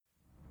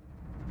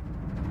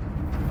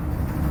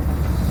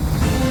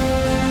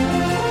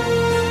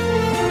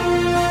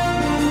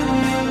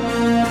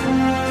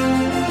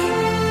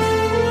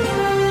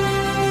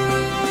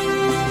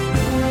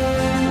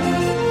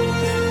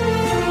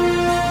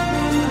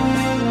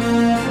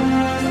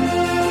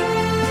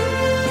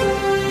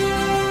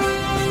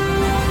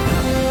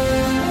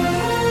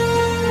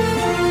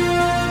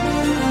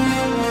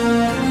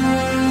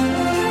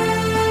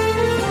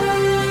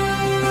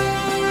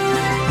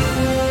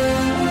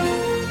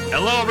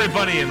Hello,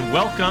 everybody, and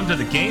welcome to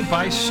the Game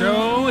Bite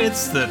Show.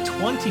 It's the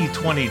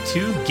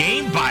 2022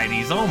 Game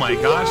Bites. Oh my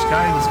gosh,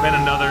 guys, it's been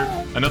another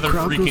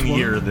freaking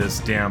year. This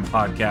damn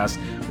podcast.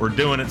 We're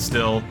doing it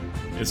still.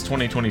 It's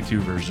 2022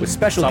 version with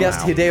special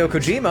guest Hideo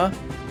Kojima.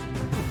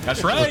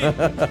 That's right.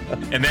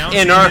 Announcing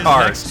in our his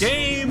hearts. next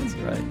game. That's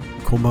right.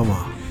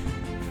 Komama.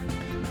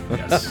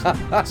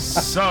 Yes.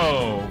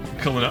 So,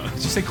 did you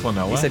say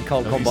Klonoa? He said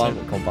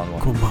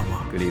Konbanwa.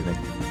 Komama. Good evening.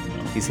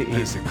 He's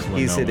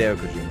Klonoa. Hideo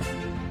Kojima.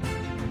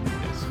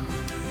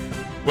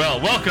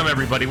 Well, welcome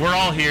everybody. We're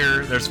all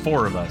here. There's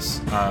four of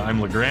us. I'm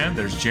Legrand.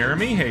 There's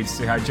Jeremy. Hey,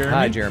 say hi, Jeremy.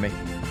 Hi, Jeremy.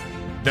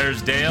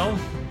 There's Dale.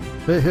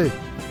 Hey.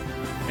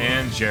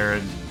 And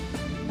Jared.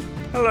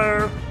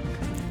 Hello.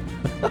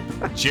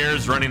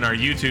 Jared's running our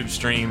YouTube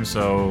stream,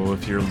 so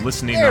if you're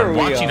listening There or we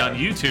watching are. on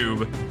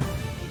YouTube,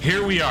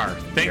 here we are.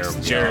 Thanks, Here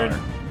we Jared. are.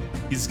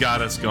 He's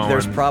got us going.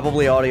 There's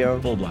probably audio.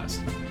 full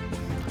blast.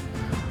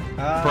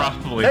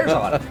 Probably. There's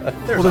on.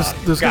 Well,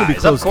 there's going to be Guys,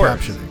 of closed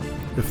course.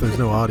 captioning if there's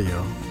no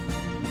audio.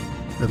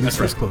 At least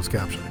there's closed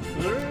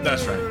captioning.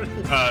 That's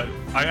right.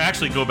 I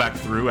actually go back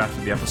through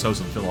after the episodes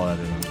and fill all that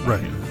in.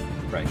 Right.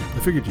 Right. I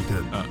figured you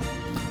did.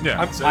 Yeah.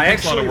 I It takes a lot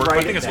actually of work, but I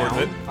write think it it's worth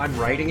down. it. I'm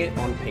writing it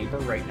on paper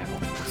right now.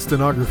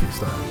 Stenography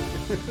style.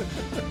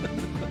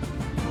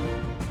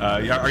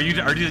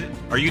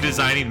 Are you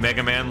designing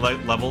Mega Man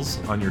levels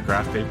on your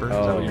graph paper? Is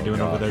that what you're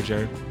doing over there,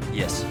 Jared?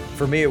 Yes.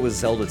 For me, it was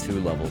Zelda 2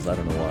 levels. I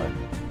don't know why.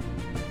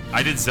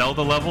 I did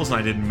Zelda levels and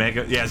I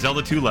did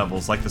Zelda 2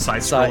 levels, like the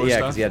side scroller Yeah,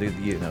 stuff. because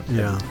you know.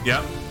 Yeah.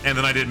 Yep. And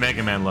then I did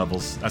Mega Man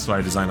levels. That's what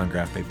I designed on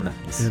graph paper.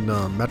 Nice. And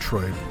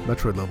Metroid.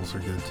 Metroid levels are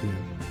good too.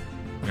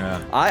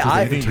 Yeah.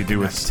 I to do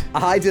with.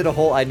 I did a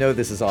whole. I know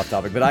this is off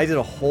topic, but I did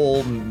a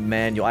whole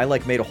manual. I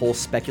made a whole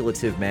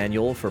speculative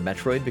manual for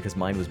Metroid because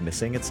mine was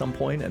missing at some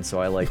point, and so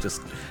I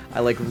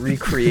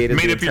recreated.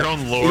 Made the up your entire-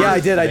 own lore. Yeah, I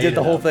did. I Made did the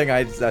it whole up. thing.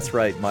 That's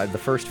right. The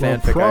first Well,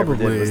 fanfic I ever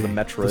probably did was the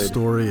Metroid. the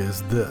story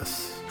is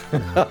this.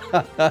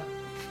 Yeah.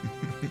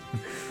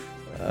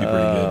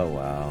 Oh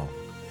wow.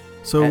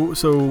 So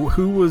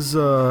who was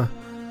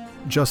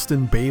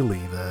Justin Bailey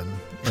then?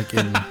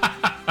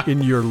 Like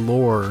in your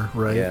lore,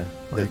 right? Yeah.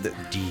 Like,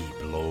 Deep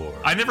lore.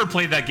 I never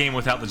played that game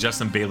without the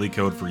Justin Bailey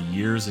code for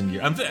years and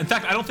years. In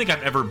fact, I don't think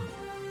I've ever.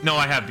 No,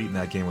 I have beaten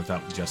that game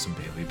without Justin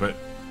Bailey, but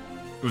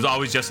it was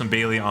always Justin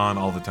Bailey on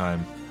all the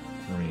time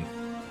for me.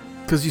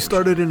 because you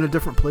started in a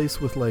different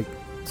place with like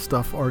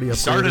stuff already You up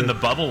started in there.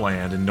 the Bubble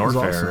Land in was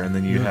Norfair, awesome. and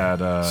then you Yeah.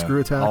 had Screw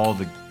Attack. all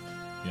the.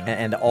 Yeah.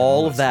 And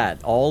all of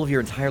that, all of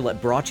your entire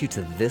brought you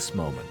to this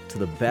moment, to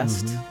the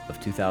best of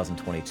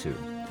 2022.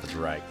 That's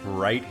right.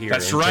 Right here.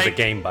 That's into right. The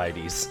Game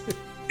Bites.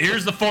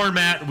 Here's the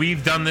format.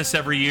 We've done this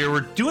every year.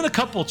 We're doing a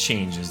couple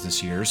changes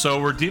this year. So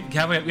we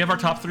have our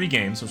top 3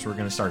 games, which we're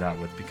going to start out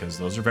with because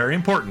those are very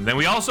important. Then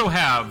we also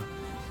have,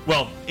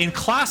 well, in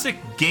classic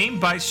Game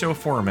Bite Show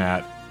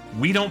format,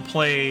 we don't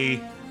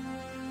play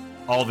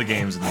all the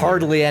games. In the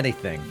Hardly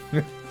anything.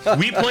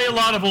 we play a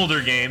lot of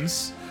older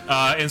games,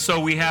 and so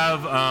we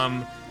have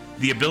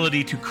the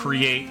ability to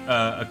create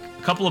a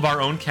couple of our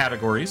own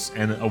categories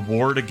and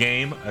award a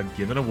game,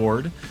 give an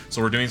award.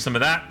 So we're doing some of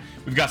that.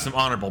 We've got some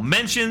honorable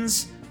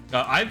mentions.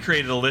 I've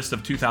created a list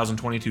of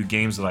 2022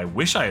 games that I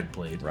wish I had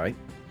played. Right?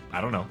 I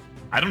don't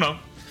know.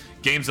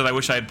 Games that I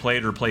wish I had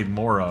played or played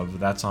more of.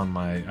 That's on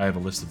I have a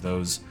list of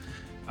those,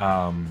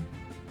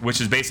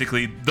 which is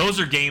basically those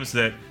are games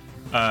that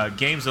I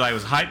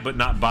was hyped but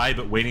not buy,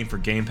 but waiting for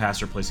Game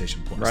Pass or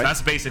PlayStation Plus. Right.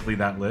 That's basically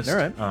that list. All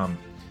right.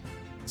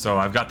 So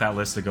I've got that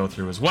list to go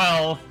through as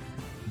well.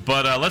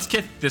 But let's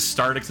get this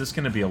started because it's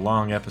going to be a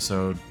long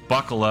episode.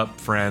 Buckle up,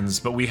 friends.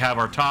 But we have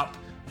our top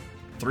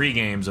 3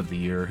 games of the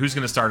year. Who's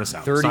going to start us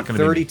out? It's not gonna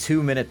be me.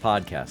 32-minute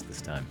podcast this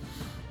time.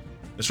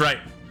 That's right.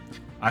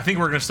 I think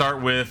we're going to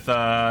start with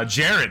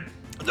Jared.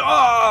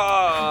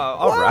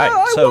 All right.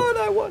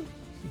 I won.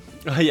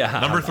 Yeah.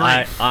 Number 3.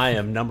 I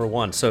am number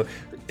 1. So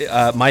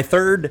my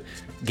third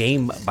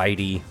Game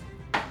Bitey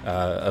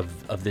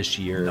of this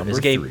year Number is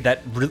a game 3.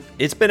 that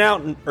it's been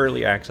out in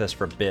early access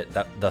for a bit.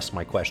 Thus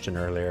my question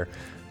earlier.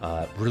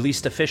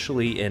 Released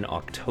officially in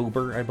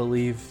October, I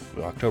believe,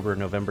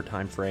 October-November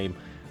timeframe,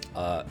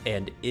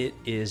 and it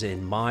is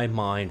in my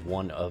mind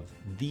one of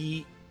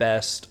the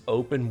best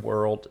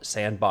open-world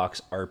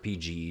sandbox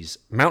RPGs,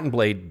 Mountain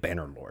Blade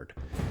Bannerlord.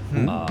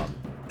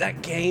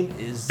 That game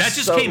is That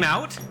just so- came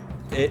out?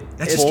 It,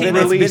 That it's just came been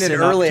out? It's been released in in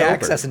early October.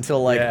 access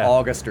until like Yeah.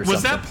 August or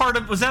Was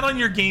something. was that on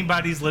your Game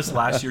Buddies list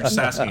last year? Just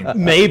asking.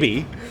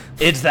 Maybe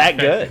it's that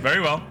good.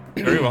 Very well.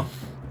 Very well.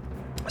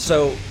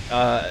 So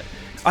I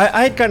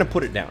had kind of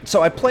put it down.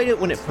 So I played it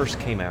when it first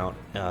came out,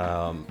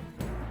 and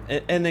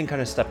then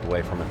kind of stepped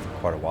away from it for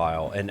quite a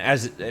while. And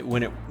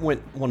when it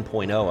went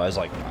 1.0, I was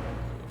like,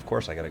 of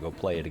course I got to go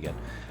play it again.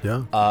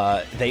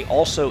 Yeah. They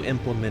also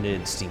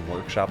implemented Steam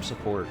Workshop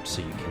support,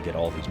 so you can get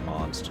all these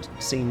mods just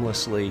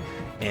seamlessly,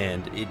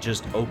 and it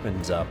just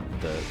opens up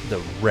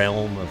the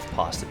realm of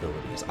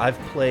possibilities. I've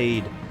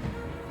played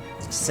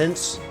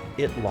since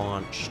it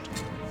launched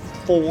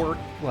 4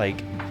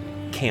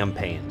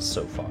 campaigns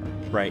so far,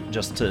 right?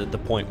 Just to the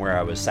point where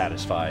I was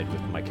satisfied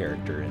with my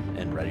character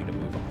and ready to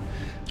move on.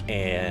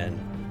 and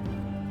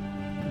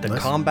the Nice.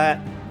 combat,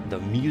 the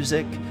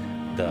music,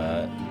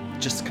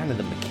 just kind of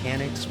the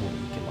mechanics where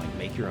you can like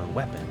make your own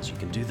weapons, you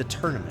can do the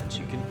tournaments,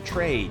 you can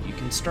trade, you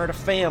can start a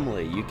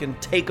family, you can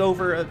take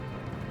over a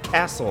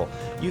castle,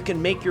 you can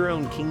make your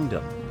own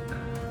kingdom.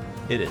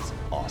 It is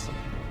awesome.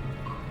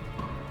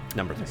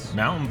 Number 3.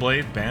 Mountain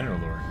Blade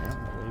Bannerlord.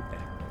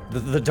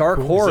 The Dark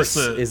Is Horse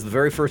this a- is the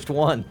very first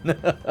one.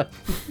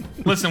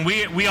 Listen,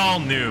 we all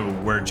knew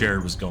where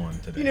Jared was going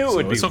today. You knew it so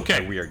would be it's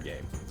okay. a weird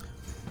game.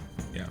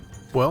 Yeah.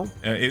 Well,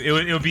 It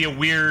would be a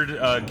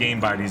weird game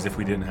buddies if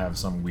we didn't have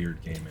some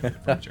weird game in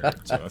it from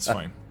Jared. So that's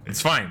fine.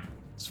 It's fine.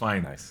 It's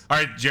fine. Nice. All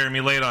right, Jeremy,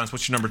 lay it on us.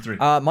 What's your number 3?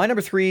 My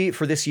number 3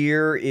 for this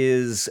year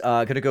is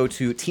going to go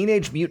to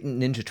Teenage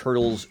Mutant Ninja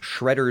Turtles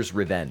Shredder's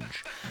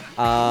Revenge,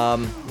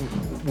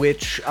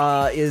 which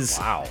is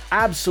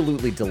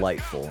absolutely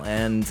delightful.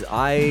 And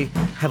I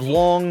have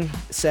long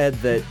said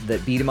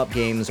that beat 'em up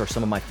games are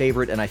some of my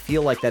favorite, and I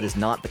feel like that is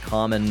not the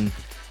common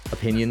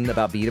opinion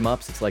about beat 'em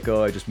ups. It's like,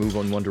 oh, I just move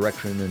on one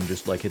direction and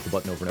just like hit the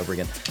button over and over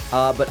again.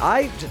 But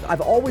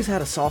I've always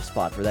had a soft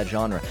spot for that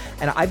genre,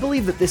 and I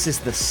believe that this is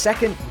the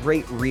second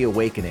great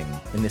reawakening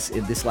in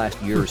this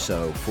last year or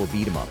so for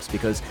beat 'em ups,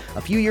 because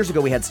a few years ago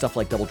we had stuff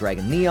like Double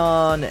Dragon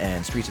Neon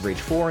and Streets of Rage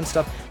 4 and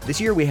stuff.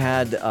 This year we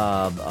had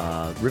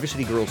River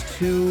City Girls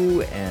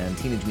 2 and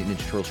Teenage Mutant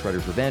Ninja Turtles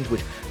Shredder's Revenge,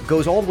 which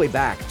goes all the way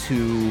back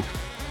to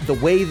the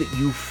way that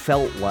you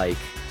felt like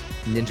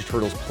Ninja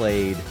Turtles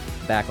played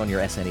back on your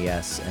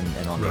SNES and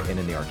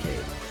in the arcade,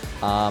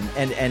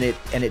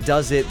 and it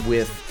does it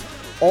with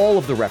all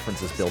of the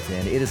references built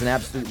in. It is an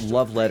absolute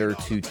love letter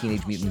to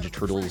Teenage Mutant Ninja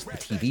Turtles, the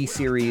TV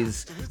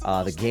series,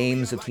 the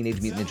games of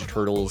Teenage Mutant Ninja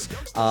Turtles,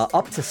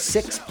 up to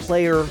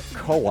 6-player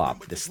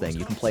co-op. This thing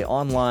you can play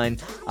online.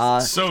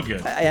 So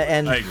good.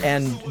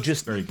 And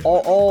just Very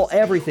good.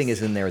 everything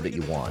is in there that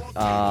you want.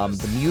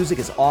 The music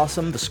is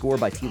awesome. The score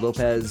by T.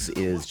 Lopez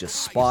is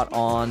just spot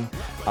on.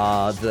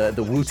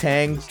 The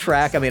Wu-Tang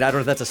track. I mean, I don't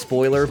know if that's a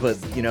spoiler, but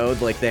you know,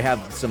 like they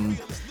have some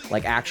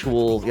like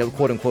actual,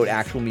 quote unquote,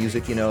 actual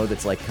music. You know,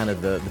 that's like kind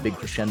of the big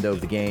crescendo of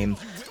the game,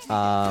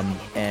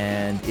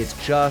 and it's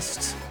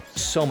just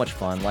so much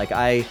fun. Like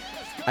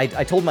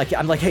I told my kid,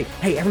 I'm like,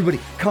 hey, everybody,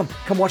 come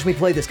watch me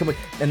play this.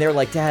 And they're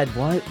like, Dad,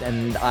 what?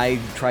 And I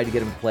tried to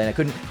get them to play, and I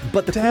couldn't.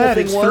 But the cool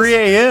thing was, 3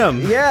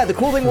 a.m. Yeah, the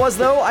cool thing was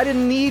though, I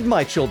didn't need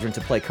my children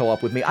to play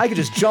co-op with me. I could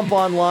just jump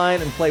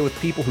online and play with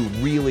people who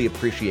really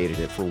appreciated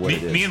it for what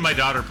it is. Me and my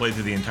daughter played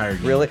through the entire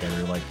game Really?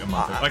 together like a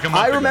month ago.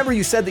 I remember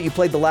you said that you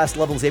played the last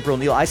level as April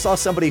O'Neil. I saw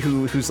somebody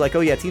who's like,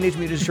 oh yeah, Teenage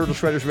Mutant Ninja Turtles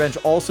Shredder's Revenge,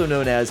 also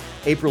known as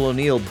April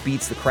O'Neil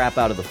beats the crap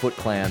out of the Foot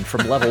Clan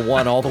from level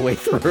 1 all the way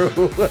through.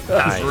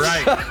 That's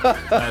right.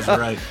 That's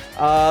right.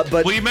 But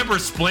Well, you remember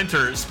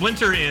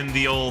Splinter in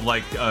the old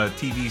like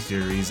TV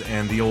series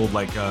and the old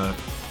like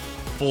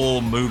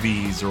full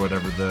movies or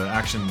whatever, the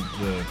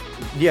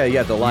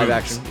yeah, the live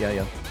movies. action,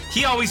 yeah.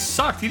 He always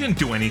sucked. He didn't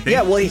do anything.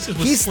 Yeah, well, He just was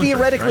he's Splinter,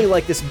 theoretically right?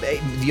 like this,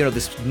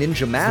 this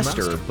ninja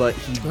master, master. but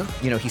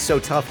he's so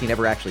tough he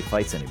never actually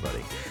fights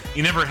anybody.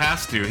 He never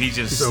has to. He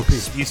just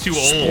He's OP. he's too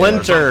old.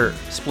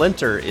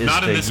 Splinter is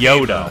Not in the this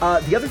game,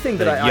 Yoda. The other thing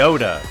The that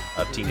Yoda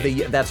of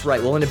Teenage that's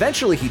right. Well, and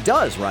eventually he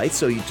does, right?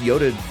 So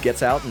Yoda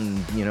gets out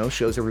and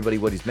shows everybody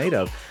what he's made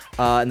of.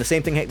 And the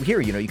same thing here.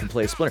 You can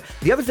play as Splinter.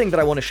 The other thing that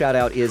I want to shout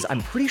out is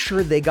I'm pretty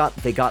sure they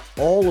got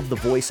all of the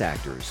voice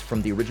actors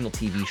from the original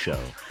TV show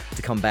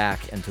to come back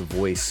and to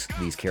voice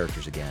these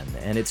characters again.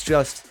 And it's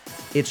just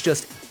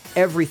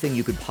everything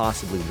you could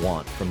possibly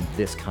want from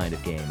this kind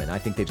of game. And I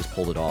think they just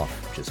pulled it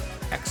off just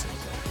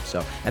excellently.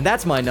 So, and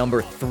that's my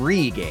number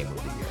 3 game of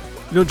the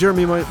year.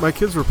 Jeremy, my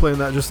kids were playing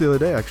that just the other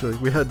day. Actually,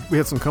 we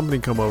had some company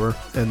come over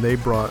and they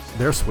brought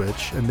their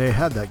Switch and they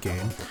had that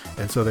game,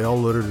 and so they all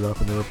loaded it up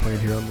and they were playing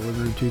here on the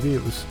living room TV.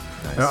 It was.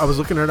 Nice. I was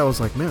looking at it. I was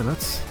like, man,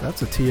 that's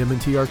a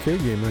TMNT arcade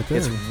game right there.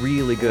 It's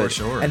really good. For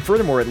sure. And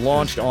furthermore, it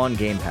launched on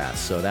Game Pass,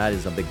 so that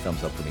is a big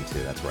thumbs up for me too.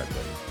 That's where I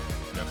played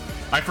it. Yep.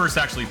 I first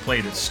actually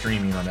played it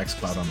streaming on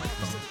xCloud on my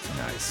phone.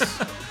 Nice.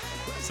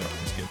 So it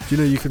was good. Do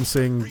you know you can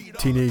sing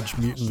Teenage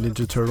Mutant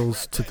Ninja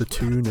Turtles to the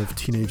tune of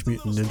Teenage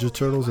Mutant Ninja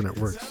Turtles, and it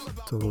works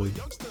totally.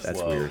 That's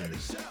Whoa. weird.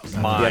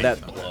 Mind Yeah,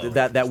 blown.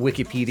 that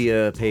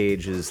Wikipedia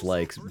page is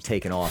like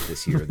taken off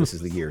this year. This is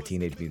the year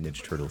Teenage Mutant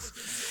Ninja Turtles.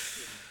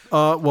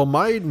 Well,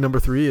 my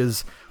number 3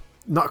 is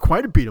not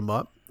quite a beat 'em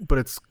up, but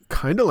it's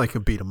kind of like a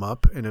beat 'em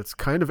up, and it's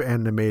kind of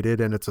animated,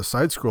 and it's a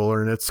side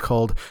scroller, and it's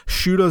called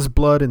Shoot Us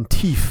Blood and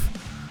Teeth,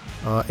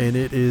 and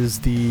it is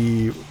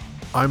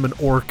I'm an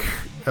orc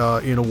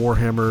in a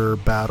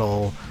Warhammer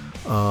battle,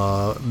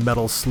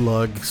 Metal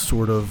Slug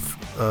sort of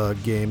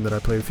game that I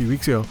played a few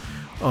weeks ago,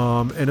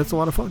 and it's a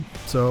lot of fun.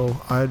 So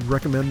I'd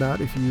recommend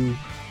that if you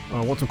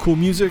want some cool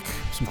music,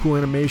 some cool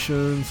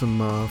animation,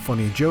 some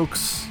funny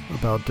jokes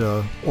about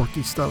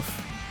orky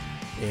stuff,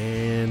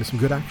 and some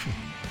good action.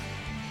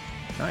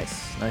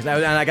 Nice. Now,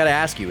 and I got to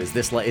ask you: is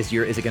it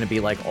going to be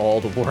like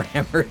all the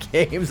Warhammer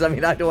games? I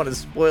mean, I don't want to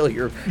spoil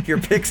your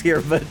picks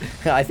here, but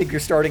I think you're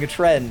starting a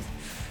trend.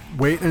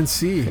 Wait and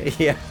see.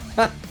 Yeah,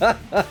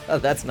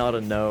 that's not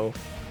a no.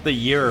 The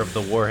year of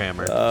the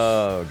Warhammer.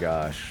 Oh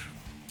gosh.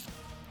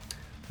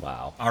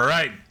 Wow. All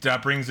right,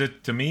 that brings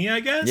it to me, I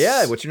guess.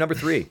 Yeah, what's your number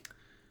 3?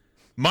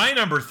 My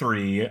number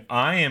 3,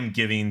 I am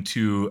giving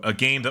to a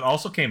game that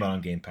also came out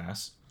on Game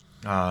Pass.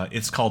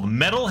 It's called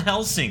Metal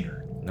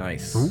Hellsinger.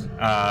 Nice.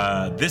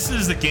 This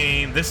is the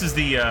game. This is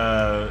the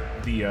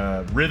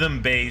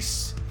rhythm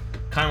based,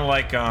 kind of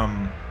like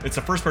it's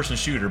a first person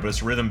shooter, but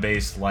it's rhythm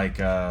based like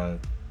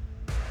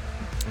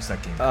what's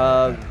that game?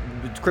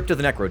 Crypt of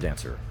the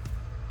Necrodancer.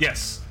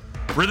 Yes,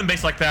 rhythm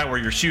based like that, where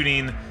you're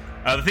shooting.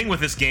 The thing with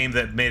this game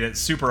that made it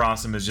super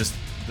awesome is just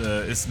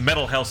it's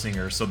Metal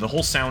Hellsinger. So the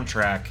whole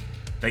soundtrack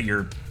that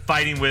you're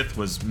fighting with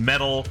was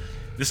metal.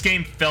 This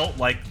game felt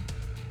like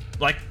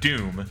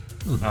Doom,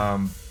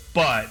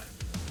 but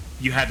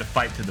you had to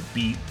fight to the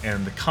beat,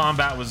 and the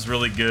combat was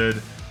really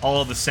good.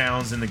 All of the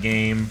sounds in the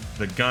game,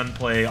 the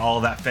gunplay, all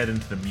of that fed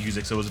into the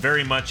music. So it was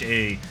very much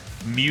a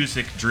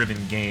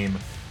music-driven game,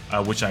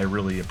 which I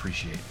really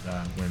appreciate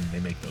when they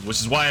make those.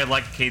 Which is why I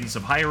like Cadence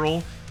of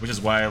Hyrule, which is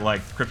why I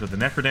like Crypt of the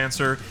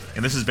Necrodancer,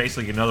 and this is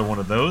basically another one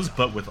of those,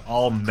 but with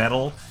all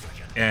metal,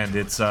 and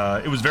it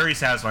was very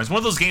satisfying. It's one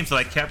of those games that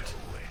I kept,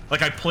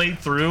 like I played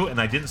through, and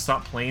I didn't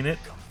stop playing it,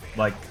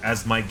 like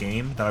as my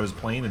game that I was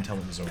playing until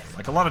it was over.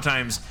 Like a lot of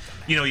times,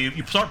 you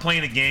start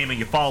playing a game and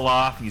you fall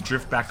off and you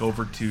drift back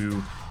over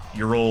to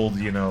your old,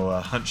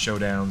 Hunt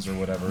Showdowns or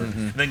whatever,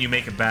 and then you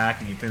make it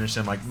back and you finish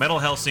them. Like Metal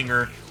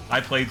Hellsinger,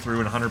 I played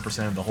through and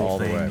 100% the whole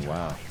thing. All the way,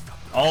 wow.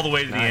 All the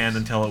way to the end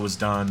until it was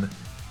done.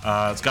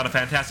 It's got a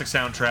fantastic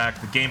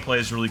soundtrack. The gameplay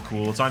is really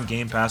cool. It's on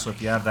Game Pass, so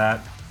if you have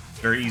that, it's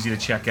very easy to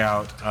check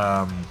out.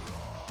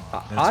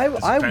 I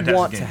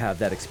want game. to have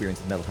that experience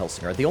with Metal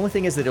Hellsinger. The only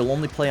thing is that it'll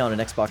only play on an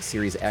Xbox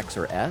Series X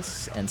or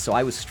S, and so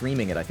I was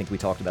streaming it. I think we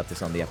talked about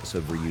this on the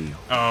episode where you...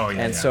 Oh,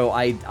 yeah. And so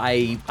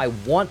I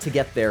want to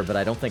get there, but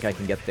I don't think I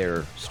can get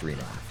there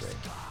streaming, I'm afraid.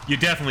 You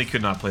definitely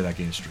could not play that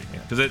game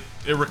streaming, because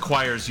it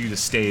requires you to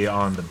stay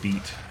on the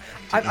beat.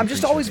 I'm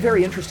just always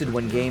very interested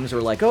when games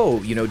are like,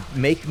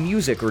 make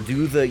music or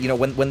do the,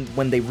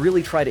 when they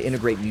really try to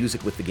integrate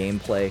music with the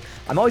gameplay.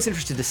 I'm always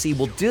interested to see,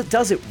 well,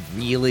 does it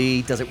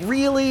really? Does it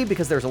really?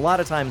 Because there's a lot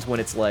of times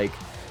when it's like,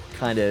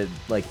 kind of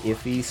like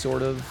iffy,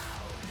 sort of.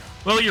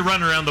 Well, you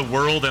run around the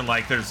world and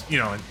like there's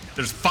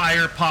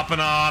fire popping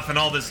off and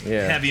all this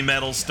heavy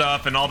metal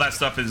stuff, and all that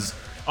stuff is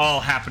all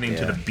happening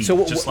to the beat,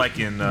 so, just like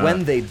in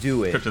when they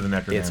do it, Crypt of the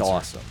Necrodancer. It's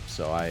awesome.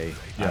 So I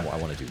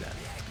want to do that.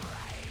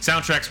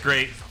 Soundtrack's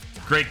great.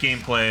 Great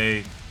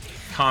gameplay,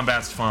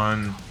 combat's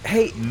fun.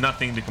 Hey,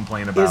 nothing to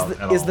complain about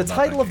at all. Is the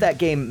title of that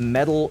game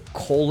Metal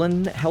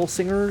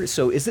Hellsinger?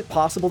 So is it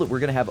possible that we're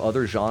going to have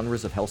other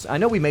genres of Hellsinger? I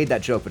know we made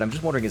that joke, but I'm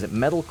just wondering, is it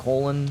Metal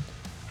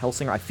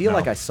Hellsinger? I feel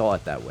like I saw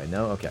it that way.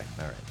 No? Okay,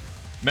 all right.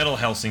 Metal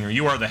Hellsinger.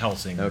 You are the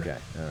Hellsinger. Okay,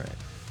 all right.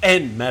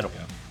 And metal.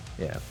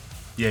 Yeah.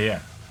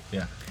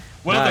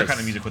 What other kind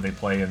of music would they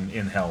play in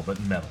Hell but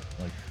metal?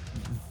 Like,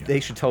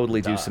 They should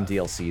totally do some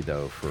DLC,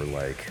 though, for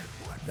like...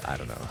 I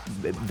don't know.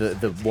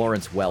 The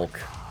Lawrence Welk.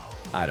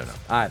 I don't know.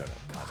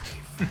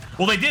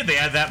 Well, they did. They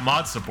had that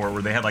mod support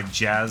where they had like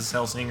Jazz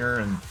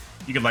Hellsinger, and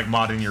you could like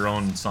mod in your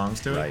own songs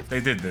to it. Right.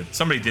 They did.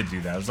 Somebody did do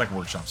that. It was like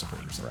workshop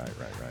support or something.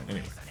 Right.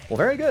 Anyway. Well,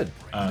 very good.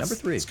 Number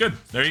 3. It's good.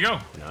 There you go.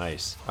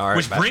 Nice. All right.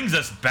 Which brings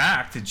us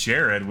back to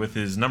Jared with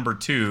his number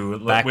 2.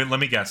 Let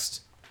me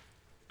guess.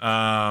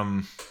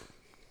 I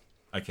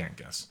can't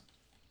guess.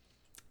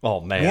 Oh,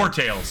 man. War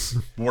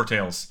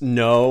Tales.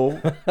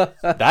 No,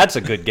 that's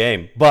a good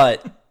game,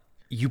 but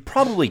you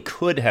probably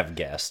could have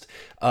guessed.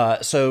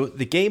 So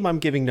the game I'm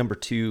giving number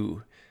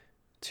 2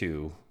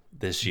 to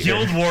this year...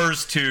 Guild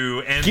Wars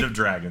 2 End of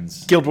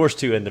Dragons. Guild Wars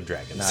 2 End of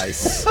Dragons.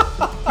 Nice.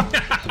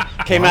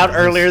 Came out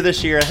earlier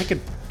this year, I think in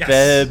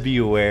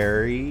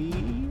February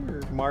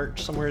or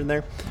March, somewhere in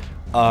there.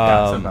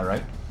 That's about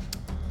right.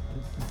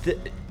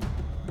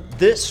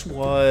 This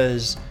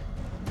was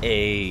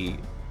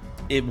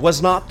It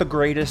was not the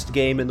greatest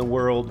game in the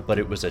world, but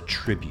it was a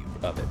tribute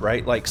of it,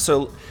 right? Like,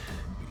 so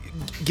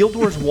Guild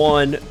Wars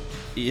 1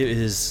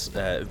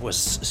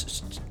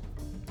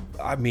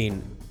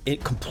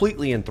 it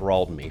completely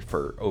enthralled me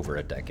for over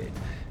a decade.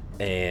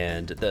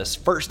 And this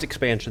first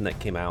expansion that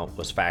came out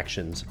was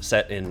Factions,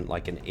 set in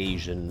like an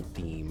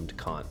Asian-themed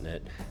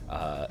continent.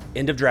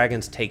 End of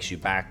Dragons takes you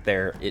back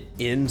there. It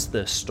ends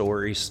the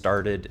story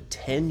started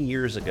 10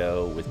 years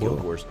ago with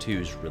Guild Wars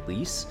 2's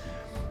release.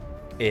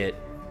 It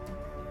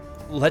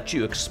let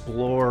you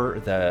explore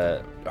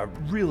a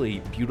really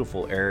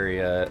beautiful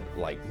area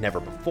like never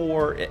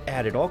before. It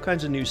added all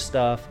kinds of new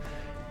stuff,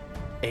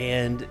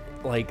 and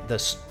like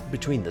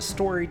between the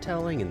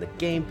storytelling and the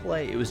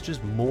gameplay, it was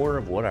just more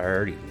of what I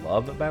already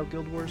love about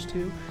Guild Wars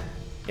 2,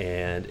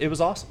 and it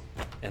was awesome,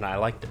 and I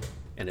liked it,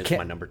 and it's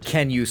my number 2.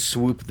 Can you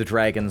swoop the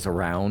dragons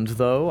around,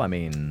 though? I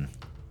mean...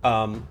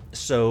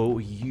 So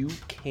you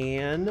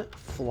can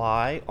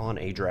fly on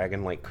a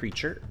dragon-like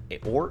creature,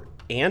 or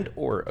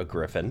a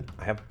griffin.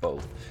 I have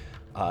both.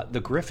 The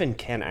griffin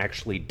can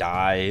actually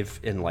dive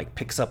and like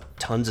picks up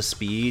tons of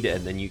speed,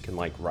 and then you can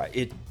like ride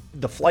it.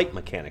 The flight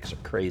mechanics are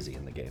crazy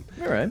in the game.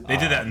 All right. They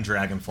did that in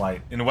Dragonflight,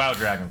 in WoW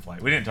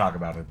Dragonflight. We didn't talk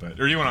about it,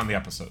 or you went on the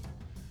episode.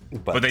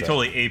 But they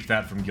totally aped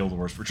that from Guild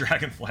Wars for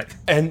Dragonflight.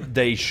 And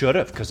they should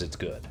have, because it's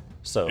good.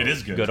 So It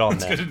is good. Good on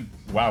It's them. good in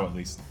WoW, at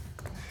least.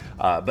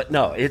 But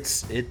no,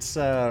 it's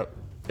a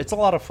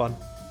lot of fun,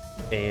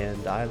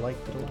 and I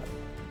liked it a lot.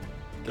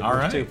 All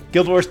right. 2.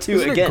 Guild Wars 2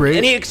 Isn't it again. great?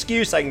 Any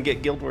excuse I can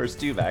get Guild Wars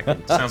 2 back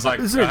in. Sounds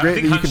like Isn't it I great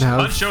think that you can have-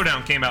 Hunt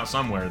Showdown came out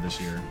somewhere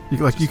this year.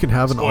 You can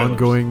have an Spoilers.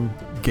 ongoing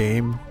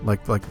game like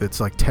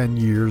it's like 10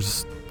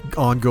 years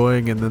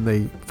ongoing, and then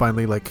they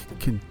finally like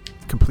can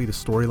complete a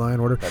storyline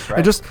order. That's right.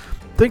 And just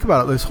think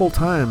about it. This whole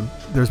time,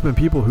 there's been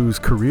people whose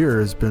career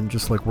has been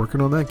just like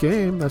working on that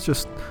game. That's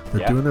just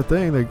they're Yeah. doing their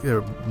thing. They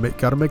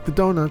got to make the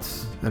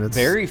donuts, and it's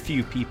Very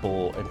few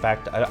people, in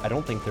fact, I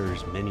don't think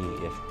there's many,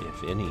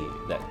 if any,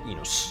 that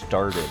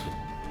started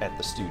at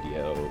the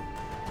studio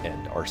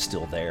and are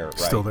still there, right?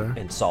 Still there.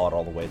 And saw it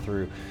all the way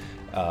through.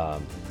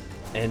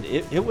 And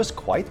it was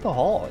quite the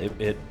haul.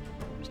 It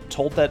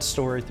told that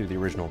story through the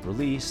original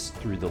release,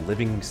 through the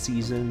living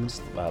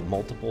seasons,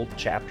 multiple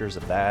chapters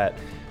of that,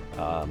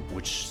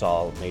 which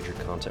saw major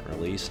content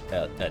release,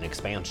 an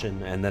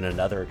expansion, and then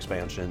another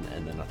expansion,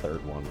 and then a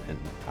third one. And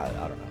I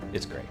don't know.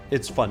 It's great.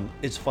 It's fun.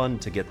 It's fun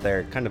to get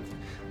there. Kind of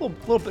a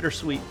little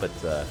bittersweet, but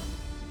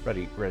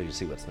ready to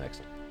see what's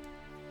next.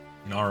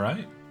 All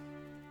right.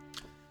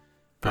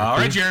 All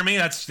right, Jeremy,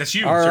 that's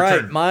you. All It's your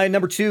right, turn. my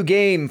number 2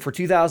 game for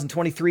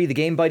 2023, the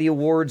Game Buddy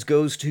Awards,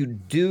 goes to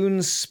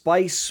Dune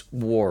Spice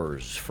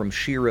Wars from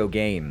Shiro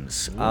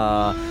Games,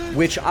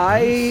 which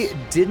I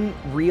didn't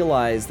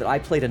realize that I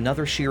played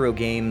another Shiro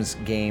Games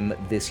game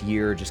this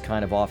year, just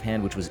kind of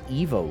offhand, which was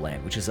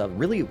Evoland, which is a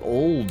really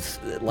old,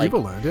 like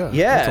Evoland, yeah.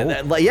 yeah,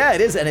 That's old. yeah,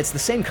 it is, and it's the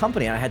same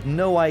company, and I had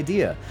no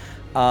idea.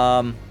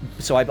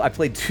 So I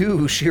played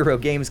 2 Shiro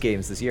Games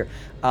this year.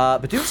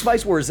 But Dune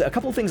Spice Wars, a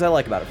couple of things I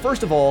like about it.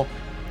 First of all,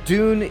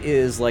 Dune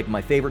is like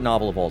my favorite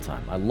novel of all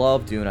time. I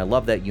love Dune. I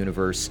love that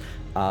universe.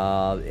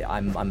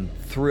 I'm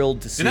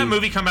thrilled to see. Did that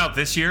movie come out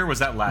this year? Was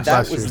that last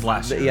That year? was It was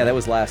last year. Yeah, that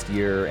was last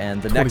year, and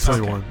the next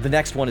 2021. the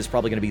next one is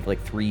probably going to be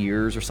like 3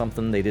 years or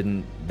something. They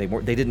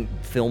didn't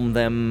film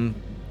them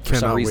for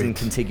some Cannot reason wait.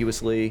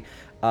 contiguously.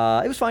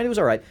 It was fine. It was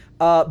all right.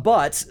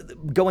 But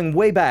going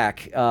way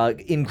back,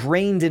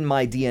 ingrained in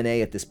my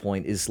DNA at this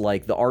point is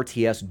like the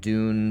RTS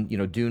Dune,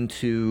 Dune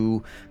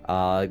 2,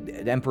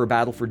 Emperor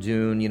Battle for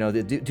Dune,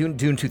 the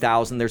Dune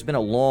 2000. There's been a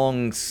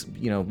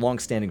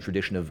long-standing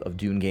tradition of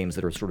Dune games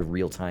that are sort of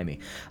real-timey.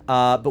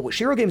 But what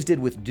Shiro Games did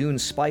with Dune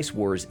Spice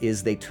Wars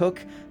is they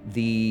took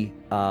the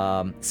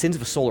Sins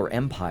of a Solar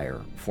Empire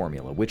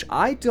formula, which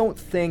I don't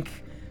think...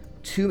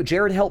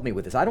 Jared helped me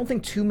with this. I don't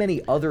think too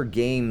many other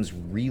games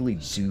really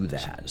do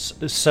that.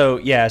 So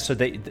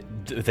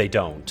they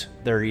don't.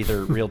 They're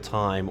either real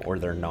time or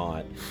they're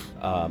not.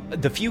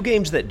 The few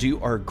games that do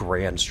are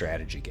grand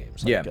strategy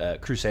games,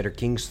 like Crusader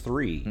Kings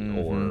 3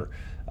 or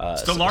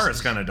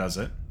Stellaris kind of does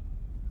it.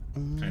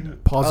 Kind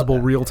of.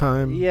 Pausable real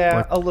time. yeah,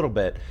 like, a little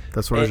bit.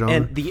 that sort of genre.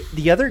 And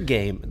the other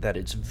game that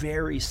it's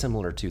very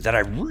similar to that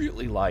I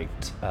really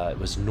liked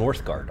was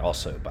Northgard,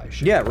 also by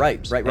Shiro Yeah, right.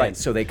 Games. Right. And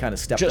So they kind of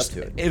stepped just up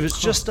to it. it was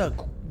just a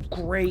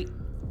great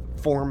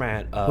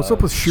format of What's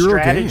up with Shiro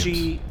strategy.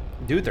 Games?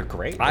 Dude, they're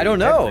great. I don't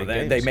They're know.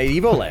 great They games.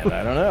 made Evoland.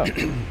 I don't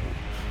know.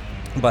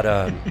 But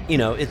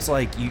it's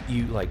like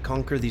you like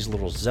conquer these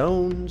little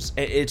zones.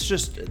 It's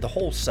just the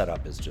whole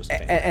setup is just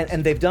fantastic.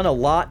 And they've done a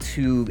lot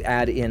to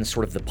add in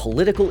sort of the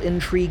political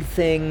intrigue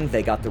thing.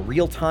 They got the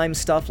real-time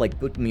stuff, like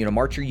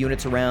march your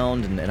units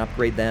around and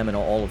upgrade them and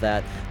all of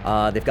that.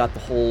 They've got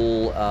the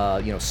whole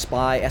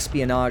spy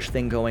espionage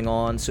thing going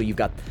on. So you've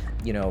got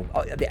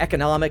the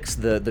economics,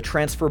 the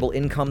transferable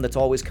income that's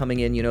always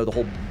coming in. The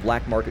whole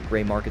black market,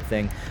 gray market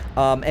thing,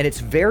 and it's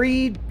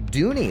very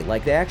Dune-y.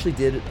 Like they actually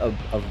did a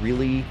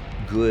really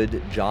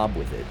good job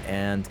with it,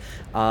 and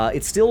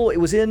it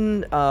was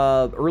in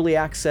early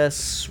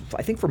access,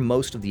 I think, for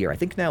most of the year. I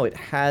think now it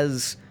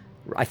has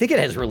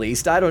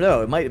released. I don't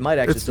know. It might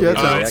actually It's- still yeah, be it's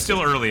early out. It's access.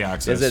 still early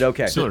access. Is it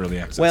okay? Still early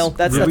access. Well,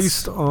 that's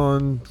Released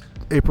on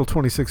April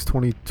 26,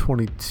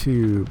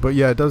 2022. But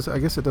yeah, it does. I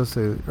guess it does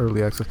say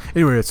early access.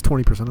 Anyway, it's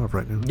 20% off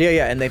right now.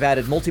 Yeah, and they've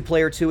added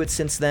multiplayer to it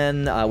since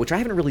then, which I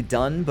haven't really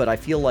done, but I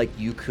feel like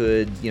you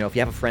could, if you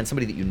have a friend,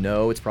 somebody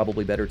that it's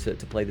probably better to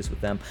play this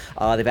with them.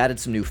 They've added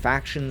some new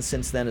factions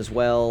since then as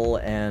well,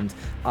 and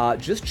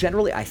just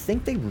generally, I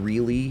think they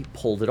really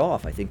pulled it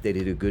off. I think they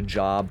did a good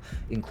job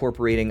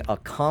incorporating a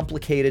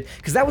complicated,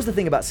 because that was the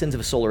thing about Sins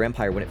of a Solar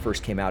Empire when it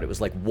first came out. It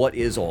was like, what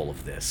is all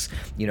of this?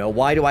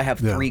 Why do I have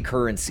 3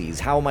 currencies?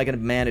 How am I going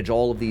to manage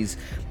all of these?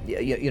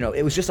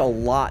 It was just a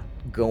lot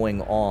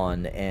going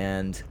on,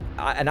 and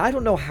I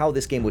don't know how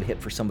this game would hit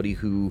for somebody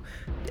who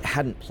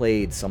hadn't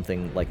played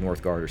something like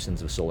Northgard or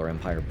Sins of a Solar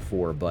Empire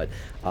before, but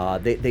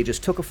they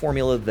just took a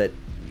formula that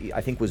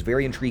I think was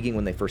very intriguing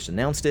when they first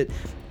announced it,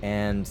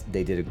 and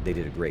they did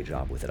a great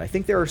job with it. I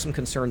think there are some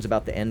concerns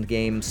about the end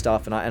game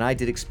stuff, and I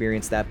did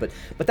experience that, but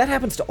that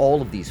happens to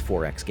all of these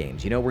 4X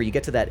games, where you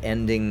get to that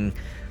ending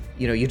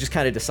you just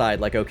kind of decide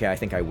like, okay, I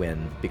think I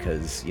win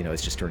because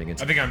it's just turning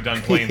into. I think I'm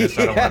done playing this.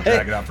 I don't want to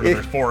drag it out for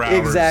another 4 hours.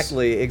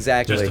 Exactly.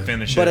 Just to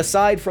finish But it.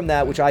 aside from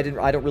that, which I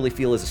don't really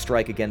feel is a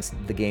strike against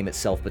the game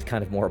itself, but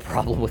kind of more a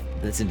problem with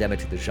that's endemic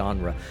to the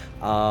genre.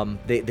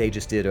 They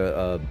just did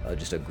a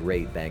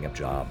great bang up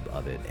job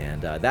of it,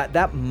 and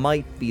that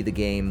might be the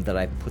game that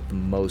I put the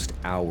most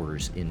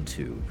hours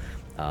into.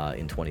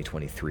 In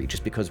 2023,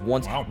 just because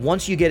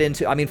once you get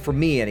into, I mean, for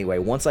me anyway,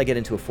 once I get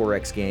into a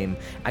 4X game,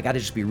 I got to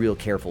just be real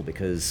careful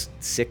because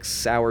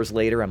 6 hours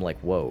later, I'm like,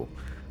 whoa,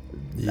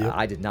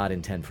 I did not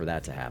intend for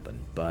that to happen.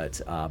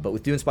 But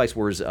with Dune Spice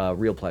Wars,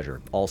 real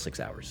pleasure, all 6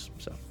 hours.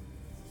 So,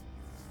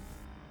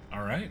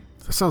 all right,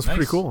 that sounds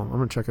pretty cool. I'm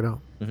gonna check it out.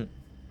 Mm-hmm.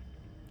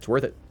 It's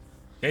worth it.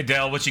 Hey,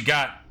 Dale, what you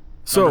got?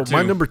 So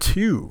my number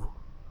 2,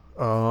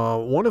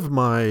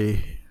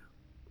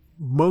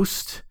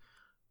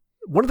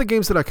 one of the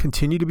games that I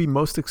continue to be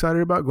most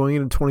excited about going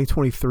into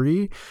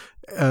 2023,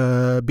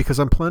 because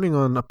I'm planning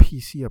on a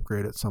PC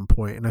upgrade at some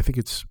point, and I think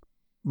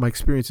my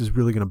experience is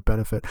really going to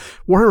benefit.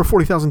 Warhammer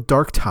 40,000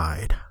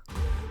 Darktide.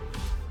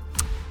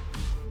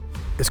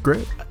 It's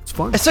great. It's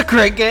fun. It's a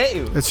great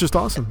game. It's just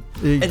awesome.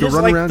 You It can is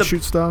run like around, the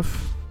shoot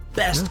stuff.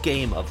 Best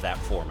game of that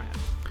format.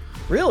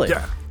 Really?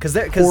 Yeah. Because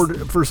Horde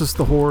versus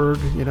the Horde.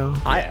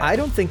 I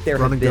don't think there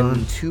Run have and been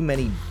gun. too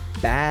many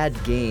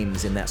bad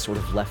games in that sort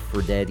of Left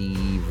 4 Dead-y,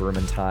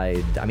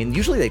 Vermintide. I mean,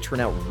 usually they turn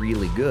out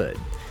really good.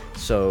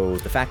 So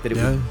the fact that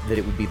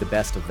it would be the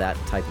best of that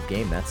type of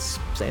game, that's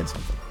saying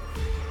something.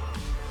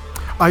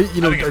 I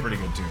think it's pretty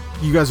good too.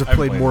 You guys have I've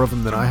played played more it of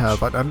them than too I have.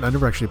 much. I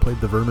never actually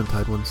played the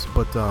Vermintide ones,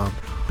 but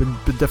been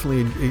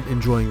definitely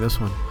enjoying this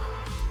one.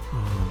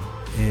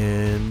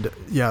 And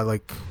yeah,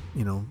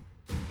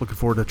 looking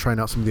forward to trying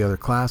out some of the other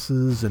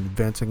classes and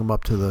advancing them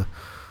up to the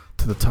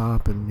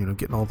top, and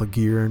getting all the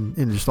gear and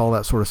just all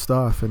that sort of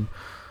stuff. And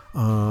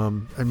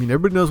I mean,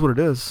 everybody knows what it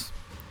is.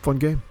 Fun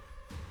game.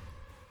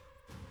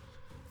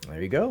 There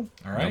you go.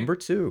 All right. Number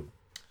 2.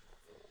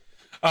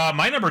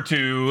 My number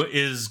 2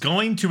 is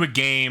going to a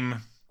game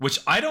which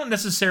I don't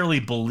necessarily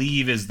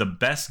believe is the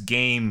best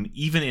game,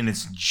 even in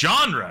its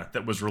genre,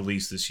 that was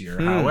released this year.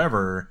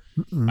 However,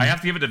 I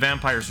have to give it to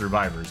Vampire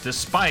Survivors,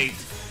 despite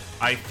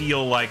I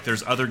feel like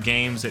there's other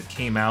games that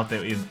came out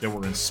that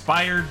were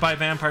inspired by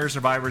Vampire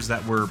Survivors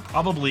that were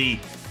probably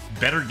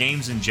better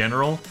games in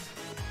general.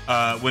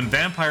 When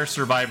Vampire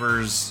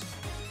Survivors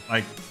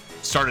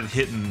started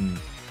hitting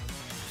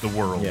the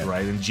world,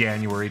 right, in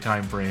January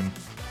timeframe,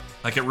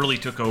 it really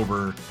took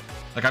over.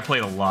 I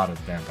played a lot of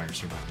Vampire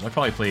Survivors. I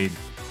probably played,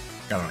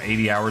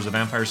 80 hours of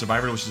Vampire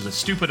Survivors, which is a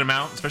stupid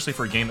amount, especially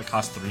for a game that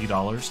costs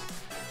 $3.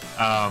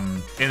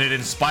 And it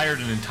inspired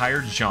an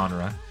entire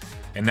genre.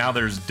 And now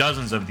there's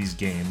dozens of these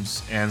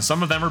games, and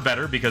some of them are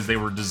better because they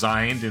were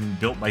designed and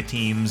built by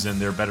teams, and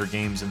they're better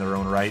games in their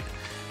own right.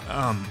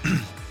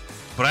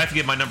 But I have to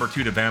give my number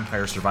 2 to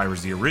Vampire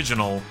Survivors, the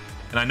original,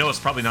 and I know it's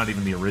probably not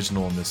even the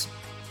original in this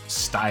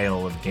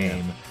style of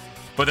game,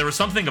 but there was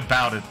something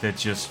about it that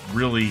just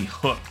really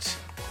hooked,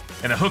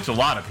 and it hooked a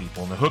lot of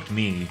people, and it hooked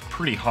me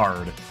pretty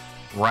hard,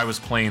 where I was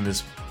playing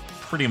this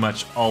pretty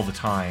much all the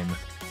time,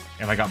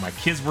 and my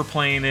kids were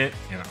playing it,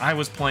 and I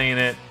was playing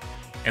it,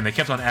 and they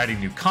kept on adding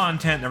new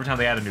content. And every time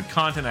they added new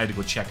content, I had to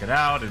go check it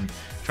out and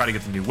try to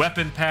get the new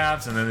weapon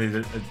paths, and then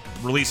they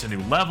release a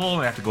new level,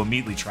 and I have to go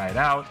immediately try it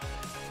out.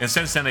 And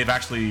since then, they've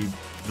actually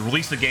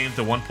released the game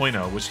to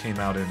 1.0, which came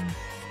out in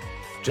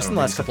Just in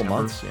the last couple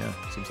months, yeah.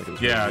 Seems like it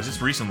was yeah,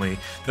 just recently.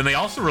 Then they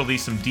also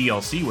released some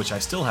DLC, which I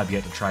still have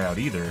yet to try out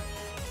either.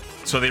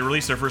 So they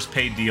released their first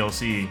paid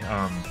DLC,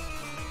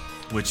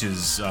 which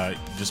is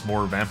just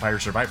more Vampire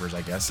Survivors,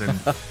 I guess. And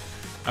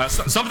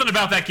something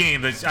about that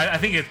game, that I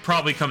think it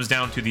probably comes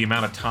down to the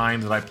amount of time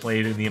that I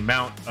played and the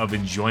amount of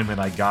enjoyment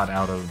I got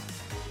out of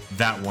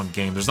that one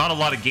game. There's not a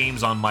lot of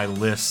games on my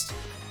list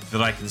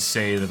that I can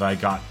say that I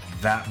got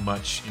that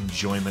much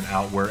enjoyment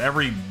out, where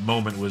every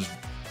moment was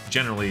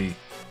generally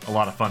a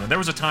lot of fun. And there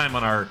was a time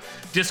on our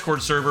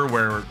Discord server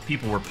where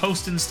people were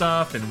posting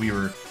stuff, and we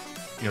were,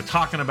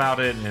 talking about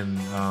it, and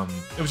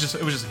it was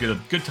just a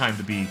good time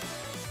to be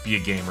a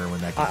gamer when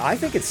that game I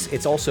think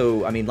it's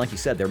also, I mean, like you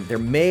said, there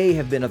may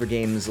have been other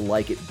games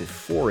like it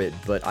before it,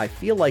 but I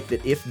feel like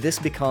that if this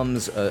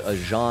becomes a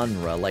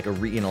genre, like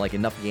like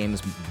enough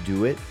games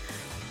do it,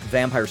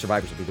 Vampire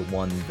Survivors will be the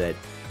one that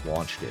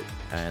launched it.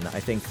 And I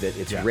think that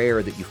it's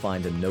rare that you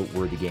find a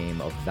noteworthy game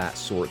of that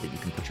sort that you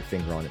can put your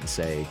finger on it and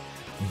say,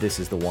 this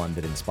is the one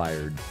that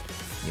inspired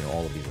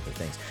all of these other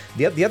things.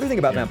 The other thing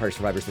about Vampire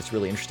Survivors that's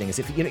really interesting is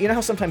if you know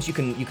how sometimes you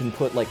can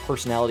put like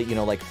personality,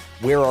 like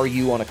where are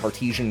you on a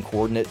Cartesian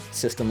coordinate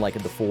system, like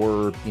in the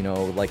 4,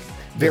 like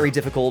very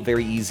difficult,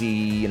 very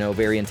easy,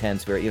 very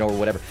intense, very or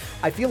whatever.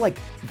 I feel like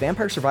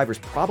Vampire Survivors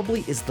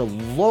probably is the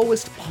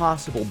lowest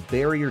possible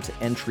barrier to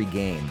entry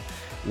game.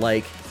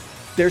 Like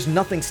there's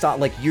nothing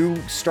like you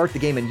start the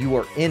game and you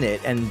are in it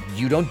and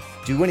you don't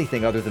do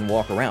anything other than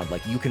walk around.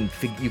 Like you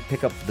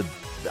pick up the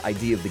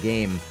idea of the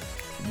game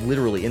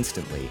literally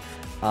instantly.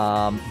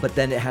 But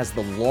then it has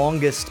the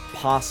longest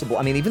possible,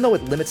 I mean, even though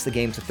it limits the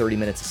game to 30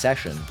 minutes a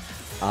session,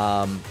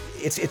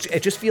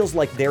 It just feels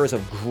like there is a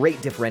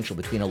great differential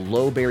between a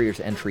low barrier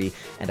to entry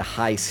and a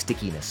high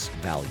stickiness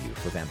value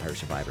for Vampire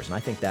Survivors, and I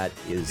think that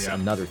is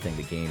another thing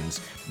that games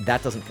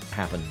that doesn't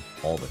happen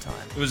all the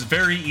time. It was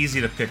very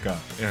easy to pick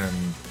up, and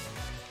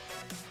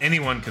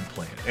anyone could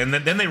play it. And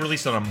then they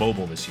released it on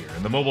mobile this year,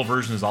 and the mobile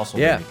version is also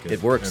really good.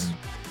 It works. And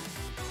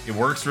it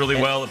works really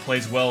well. It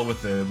plays well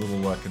with the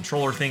little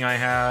controller thing I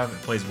have.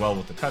 It plays well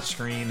with the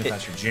touchscreen if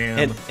that's your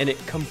jam. And it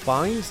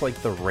combines like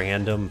the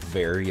random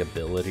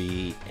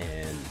variability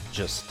and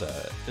just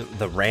the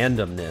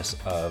randomness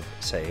of,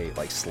 say,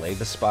 like Slay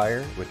the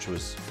Spire, which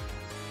was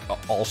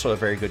also a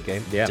very good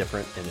game,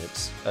 different in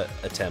its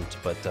attempt,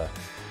 but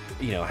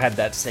had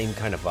that same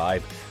kind of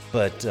vibe,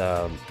 but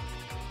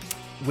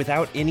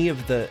without any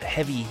of the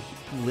heavy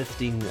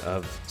lifting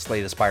of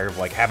Slay the Spire, of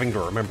like having to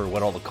remember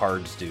what all the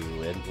cards do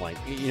and like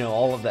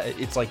all of that.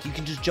 It's like you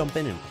can just jump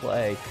in and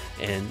play,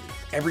 and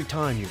every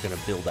time you're going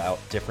to build out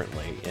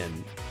differently,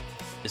 and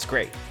it's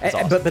great. It's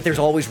awesome. But there's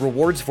always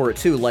rewards for it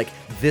too. Like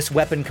this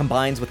weapon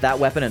combines with that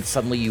weapon, and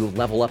suddenly you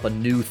level up a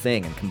new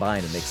thing and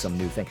combine and make some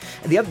new thing.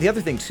 And the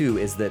other thing too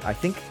is that I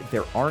think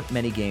there aren't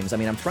many games. I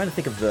mean, I'm trying to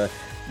think of those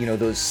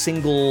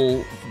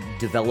single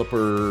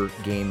developer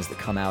games that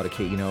come out,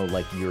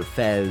 like your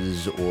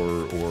Fez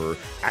or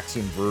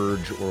Axiom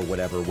Verge or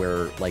whatever,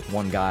 where like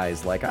one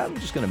guy's like, I'm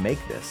just gonna make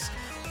this.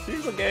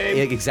 Here's a game.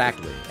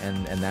 Exactly,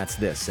 and that's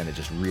this, and it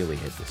just really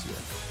hit this year.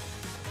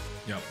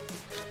 Yep.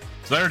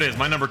 So there it is,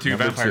 my number 2,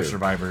 Vampire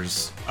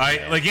Survivors.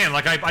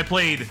 I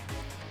played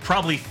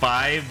probably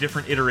 5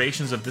 different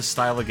iterations of this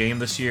style of game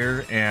this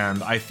year,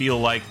 and I feel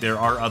like there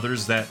are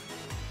others that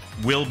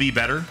will be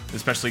better,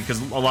 especially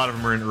because a lot of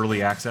them are in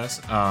early access.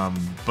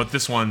 But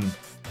this one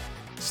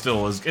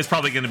still is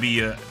probably going to be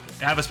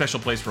have a special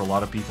place for a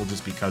lot of people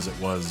just because it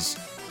was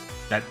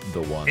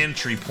the one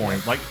entry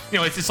point. Like,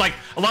 it's like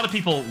a lot of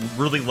people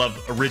really love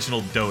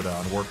original Dota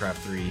on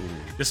Warcraft 3,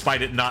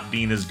 despite it not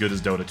being as good as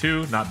Dota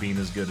 2, not being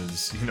as good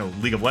as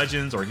League of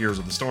Legends or Heroes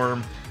of the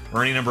Storm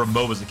or any number of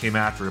MOBAs that came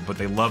after it. But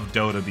they loved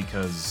Dota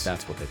because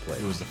that's what they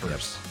played. It was the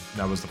first.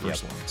 That was the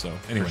first one. So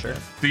anyway, sure.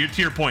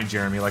 to your point,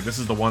 Jeremy, like this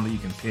is the one that you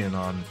can pin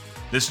on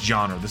this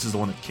genre. This is the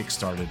one that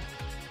kickstarted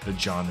the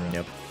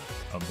genre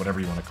of whatever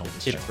you want to call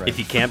this. If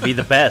you can't be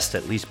the best,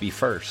 at least be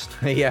first.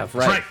 Yeah,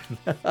 right.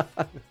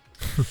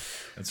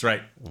 That's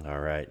right. All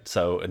right.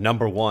 So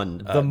number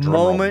 1, the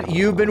moment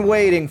you've been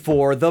waiting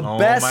for, the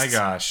best, my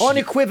gosh,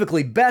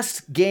 unequivocally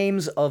best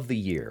games of the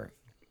year.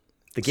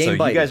 The Game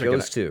Bite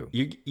goes to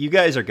you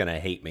guys are gonna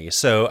hate me.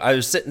 So I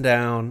was sitting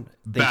down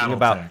thinking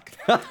about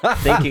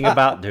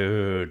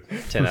dude,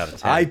 10 out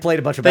of 10. I played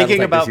a bunch of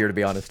Battletech this year, to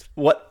be honest.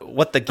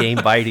 What the Game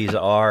Bites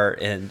are,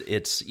 and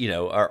it's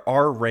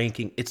our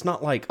ranking. It's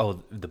not like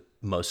the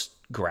most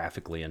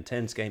graphically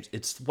intense games.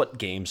 It's what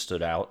games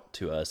stood out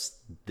to us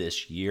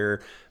this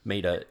year,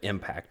 made an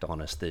impact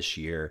on us this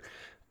year.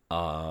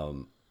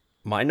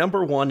 My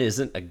number 1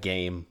 isn't a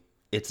game;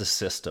 it's a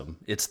system.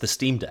 It's the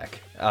Steam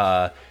Deck.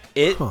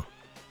 It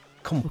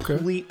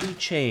completely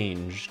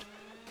changed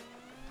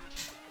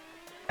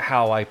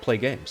how I play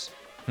games.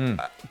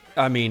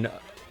 I mean,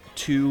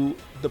 to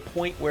the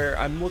point where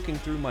I'm looking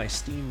through my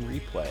Steam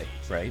replay,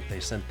 right? They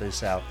sent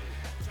this out,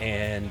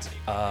 and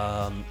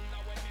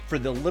for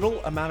the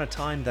little amount of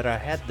time that I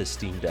had the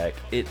Steam Deck,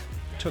 it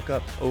took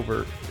up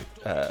over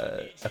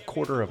a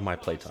quarter of my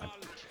playtime.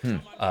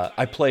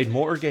 I played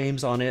more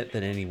games on it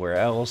than anywhere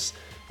else.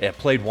 I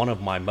played one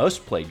of my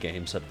most played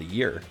games of the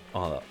year,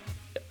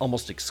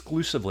 almost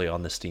exclusively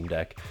on the Steam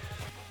Deck.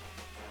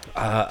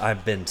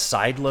 I've been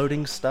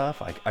side-loading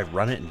stuff. I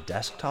run it in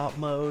desktop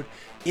mode.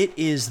 It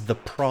is the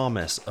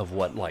promise of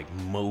what like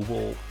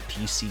mobile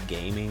PC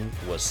gaming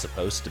was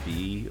supposed to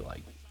be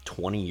like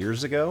 20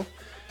 years ago,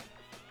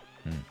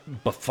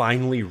 but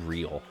finally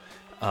real.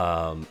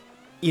 All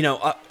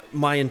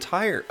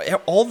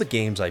the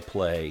games I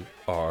play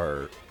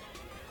are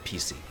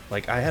PC.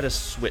 Like I had a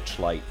Switch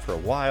Lite for a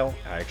while.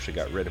 I actually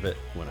got rid of it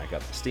when I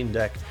got the Steam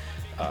Deck,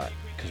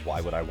 because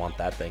why would I want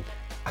that thing?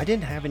 I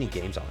didn't have any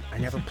games on it. I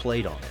never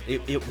played on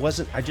it. It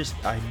wasn't, I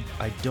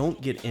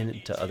don't get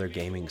into other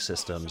gaming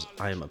systems.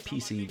 I am a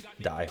PC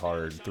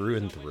diehard through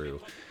and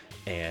through.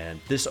 And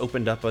this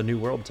opened up a new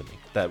world to me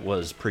that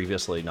was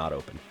previously not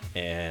open.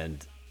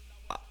 And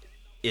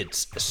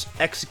it's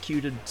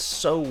executed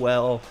so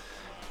well.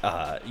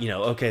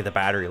 Okay, the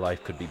battery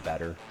life could be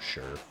better,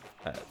 sure.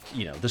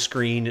 The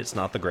screen, it's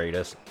not the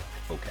greatest,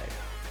 okay.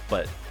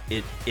 But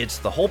it's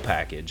the whole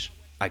package.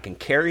 I can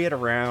carry it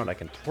around. I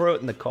can throw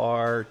it in the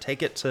car,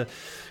 take it to,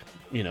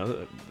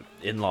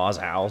 in-laws'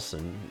 house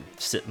and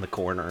sit in the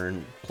corner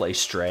and play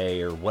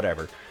Stray or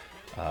whatever.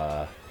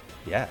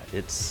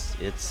 It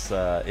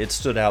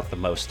stood out the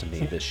most to me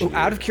this year.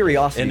 Out of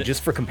curiosity,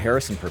 just for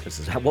comparison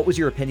purposes, what was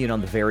your opinion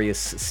on the various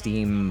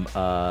Steam,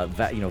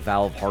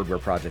 Valve hardware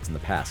projects in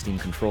the past? Steam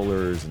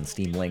controllers and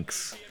Steam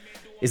Links.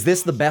 Is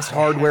this the best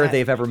hardware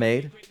they've ever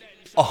made?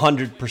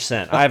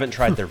 100%. I haven't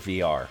tried their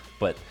VR,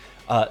 but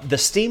the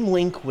Steam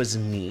Link was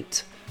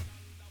neat,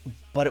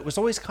 but it was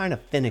always kind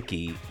of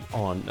finicky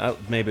on.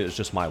 Maybe it was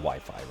just my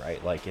Wi-Fi,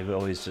 right? Like it would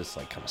always just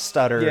like kind of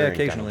stutter and kind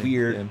occasionally. of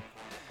weird.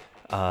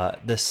 Yeah.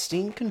 The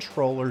Steam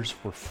controllers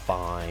were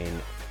fine,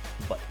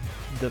 but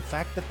the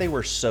fact that they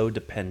were so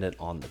dependent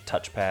on the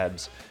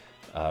touchpads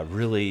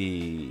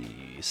really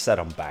set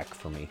them back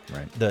for me.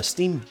 Right. The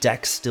Steam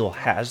Deck still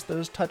has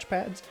those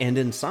touchpads, and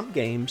in some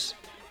games,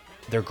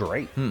 they're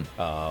great.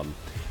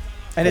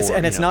 And it's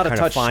for, not a kind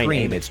of touch fine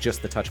screen; aiming. it's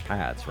just the touch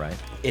pads, right?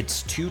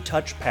 It's 2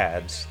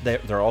 touchpads.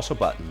 They're also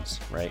buttons,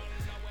 right?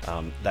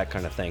 That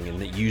kind of thing. And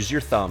they use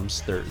your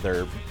thumbs.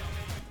 They're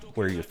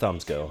where your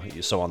thumbs go.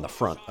 So on the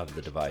front of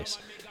the device,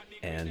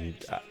 and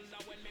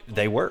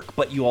they work.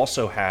 But you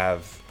also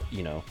have,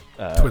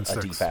 a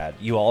sticks. D-pad.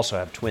 You also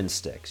have twin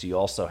sticks. You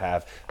also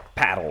have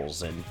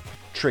paddles and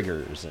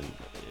triggers and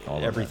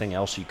everything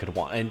else you could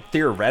want. And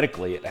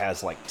theoretically, it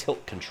has like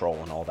tilt control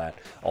and all that.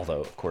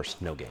 Although, of course,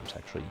 no games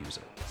actually use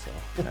it.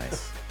 So.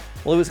 Nice.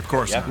 Well, it was, of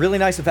course. really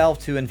nice of Valve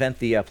to invent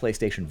the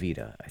PlayStation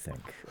Vita, I think.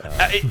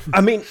 I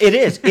mean, it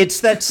is.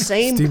 It's that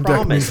same Steam Deck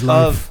promise means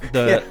life.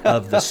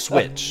 of the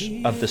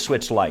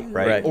Switch Lite,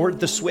 right? Right. Or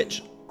the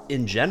Switch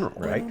in general,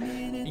 right?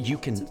 You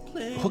can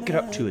hook it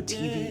up to a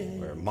TV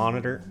or a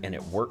monitor, and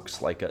it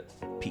works like a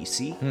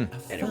PC, and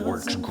it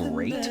works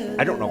great.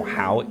 I don't know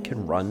how it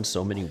can run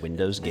so many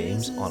Windows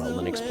games on a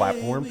Linux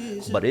platform,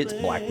 but it's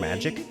black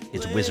magic.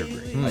 It's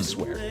wizardry, I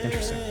swear.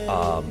 Interesting.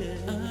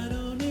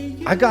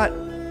 I got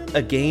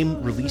a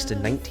game released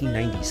in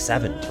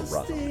 1997 to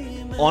run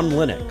on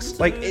Linux.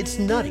 Like, it's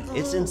nutty.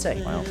 It's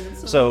insane. Wow.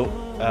 So,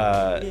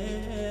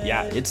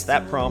 yeah, it's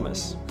that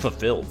promise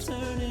fulfilled.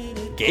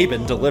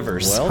 Gaben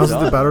delivers. Well How's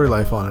done. the battery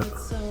life on it?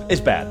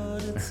 It's bad.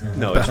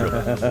 No, it's really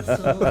bad.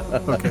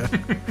 Okay.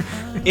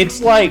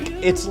 It's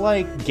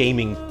like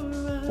gaming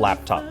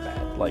laptop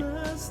bad. Like,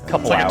 couple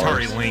It's like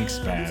hours. Atari Lynx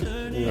bad.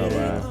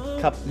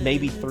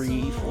 Maybe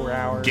 3-4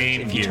 hours.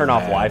 Game if you Gear turn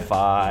off bad.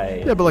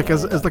 Wi-Fi. Yeah, but like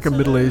as like a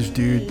middle-aged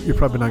dude, you're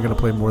probably not going to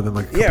play more than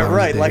like a couple Yeah, hours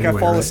right. a day Like anyway, I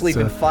fall right? asleep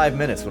So- in 5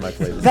 minutes when I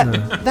play this.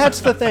 That's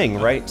the thing,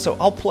 right? So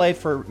I'll play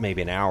for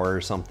maybe an hour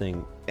or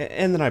something,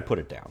 and then I put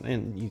it down,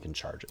 and you can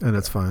charge it. and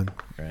it's fine.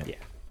 Right. Yeah.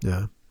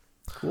 Yeah.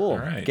 Cool. All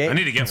right. Game- I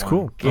need to get That's one.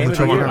 cool. Game I'll of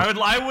check the it year. out.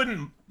 I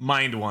wouldn't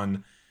mind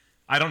one.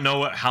 I don't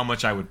know how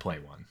much I would play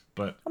one,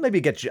 but I'll maybe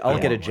I'll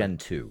get a want Gen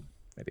 2.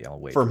 Maybe I'll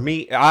wait. For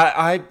me,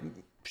 I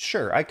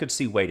sure I could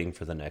see waiting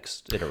for the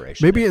next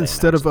iteration. if Maybe they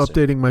instead of announce it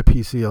soon. updating my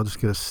PC, I'll just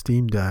get a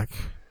Steam Deck.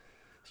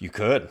 You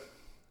could.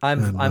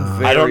 I'm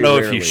very I don't know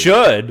if rarely, you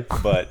should,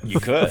 but you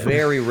could.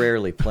 Very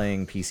rarely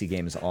playing PC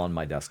games on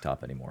my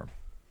desktop anymore.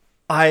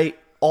 I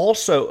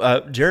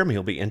also, Jeremy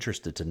will be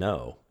interested to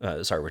know.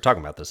 Sorry, we're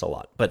talking about this a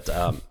lot, but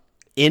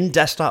in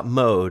desktop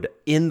mode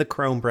in the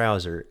Chrome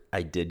browser,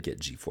 I did get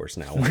GeForce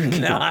Now.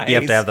 Nice. You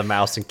have to have the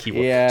mouse and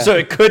keyboard, Yeah. so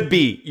it could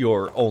be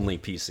your only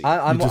PC.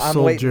 I'm just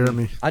sold waiting.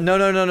 Jeremy.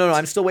 No.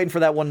 I'm still waiting for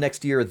that one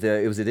next year.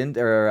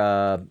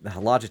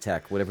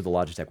 Logitech, whatever the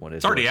Logitech one is.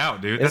 it's already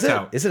out, dude. Is That's it?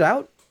 out. Is it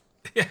out?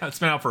 Yeah, it's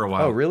been out for a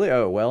while. Oh, really?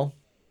 Oh, well.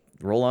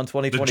 Roll on The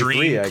 2023,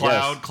 Dream I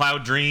Cloud, guess.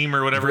 Cloud Dream,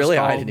 or whatever Really? it's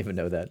called. I didn't even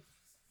know that.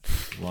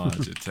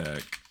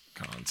 Logitech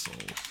console.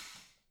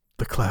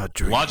 The Cloud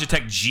Dream.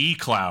 Logitech G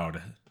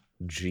Cloud.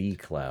 G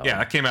Cloud. Yeah,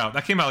 that came out.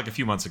 That came out like a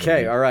few months ago.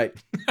 Okay, dude. all right.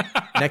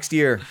 Next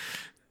year.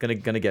 Gonna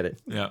get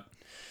it. Yeah.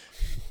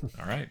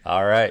 All right.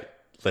 All right,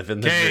 living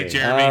the Okay, dream.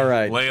 Jeremy. All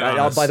right. Lay it on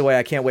us. By the way,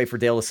 I can't wait for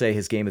Dale to say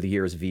his game of the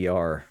year is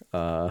VR.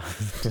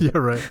 Yeah,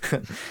 right.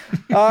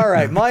 All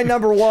right, my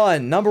number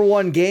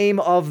one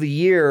game of the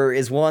year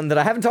is one that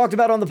I haven't talked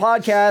about on the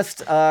podcast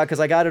because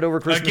I got it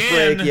over Christmas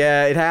Again. break.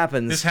 Yeah, it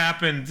happens. This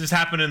happened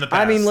in the past.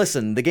 I mean,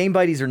 listen, the Game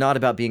Buddies are not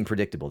about being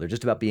predictable. They're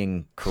just about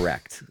being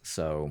correct.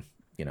 So,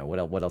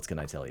 what else can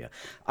I tell you?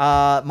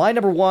 My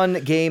number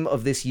one game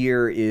of this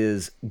year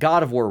is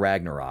God of War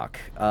Ragnarok,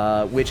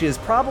 which is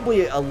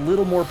probably a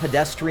little more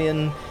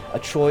pedestrian a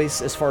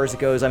choice as far as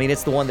it goes. I mean,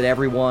 it's the one that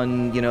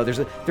everyone, there's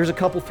a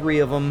couple, 3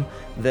 of them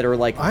that are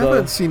like I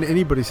haven't seen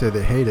anybody say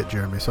they hate it,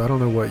 Jeremy, so I don't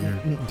know what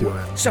you're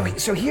doing.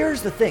 So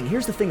here's the thing.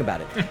 Here's the thing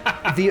about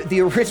it.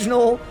 The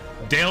original.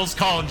 Dale's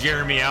calling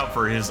Jeremy out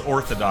for his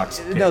orthodox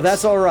picks. No,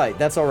 that's all right.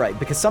 That's all right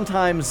because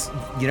sometimes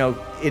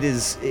it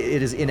is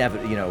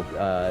inevitable.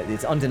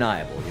 It's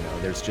undeniable.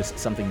 There's just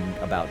something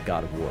about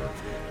God of War.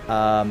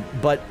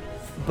 But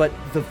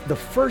the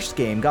first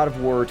game, God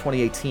of War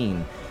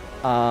 2018.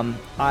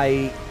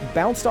 I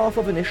bounced off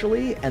of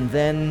initially and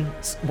then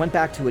went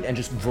back to it and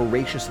just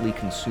voraciously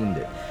consumed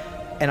it.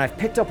 And I've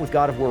picked up with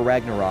God of War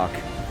Ragnarok.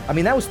 I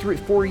mean, that was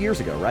 4 years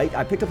ago, right?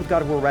 I picked up with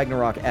God of War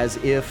Ragnarok as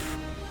if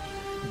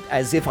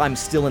I'm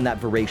still in that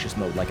voracious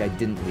mode, like I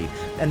didn't leave.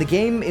 And the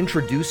game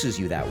introduces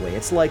you that way.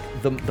 It's like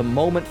the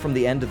moment from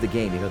the end of the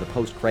game, the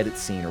post-credits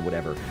scene or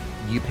whatever,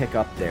 you pick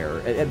up there.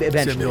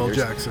 Eventually, Samuel there's-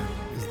 Jackson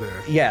is there.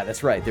 Yeah,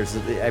 that's right. There's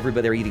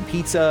everybody, they're eating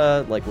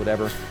pizza, like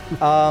whatever.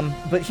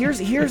 But here's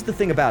the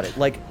thing about it.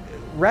 Like,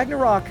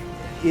 Ragnarok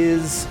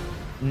is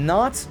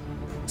not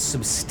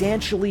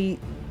substantially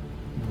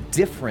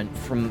different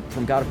from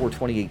God of War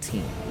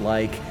 2018.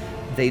 Like,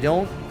 they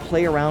don't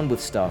play around with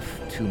stuff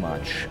too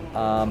much.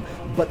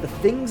 But the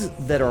things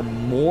that are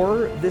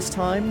more this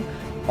time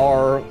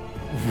are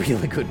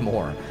really good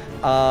more.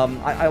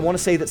 I want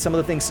to say that some of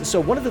the things. So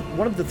one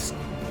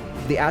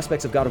of the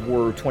aspects of God of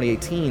War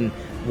 2018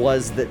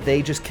 was that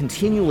they just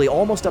continually,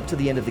 almost up to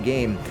the end of the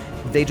game,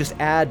 they just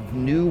add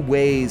new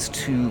ways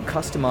to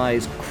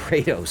customize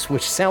Kratos,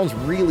 which sounds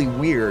really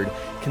weird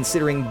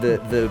considering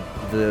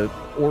the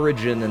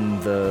origin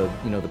and the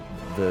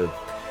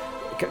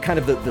kind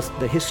of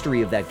the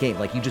history of that game.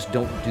 Like, you just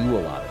don't do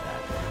a lot of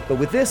that. But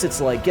with this,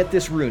 it's like, get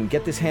this rune,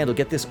 get this handle,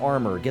 get this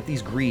armor, get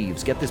these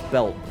greaves, get this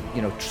belt,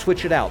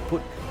 switch it out,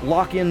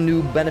 lock in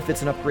new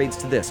benefits and upgrades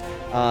to this.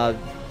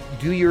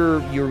 Do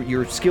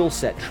your skill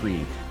set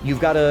tree. You've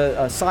got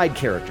a side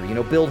character,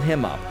 build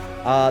him up.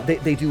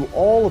 They do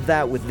all of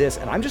that with this,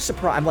 and I'm just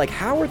surprised. I'm like,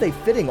 how are they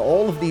fitting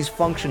all of these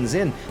functions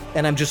in?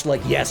 And I'm just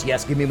like, yes,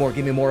 give me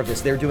more of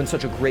this. They're doing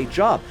such a great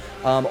job.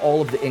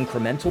 All of the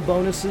incremental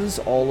bonuses,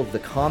 all of the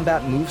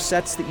combat move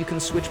sets that you can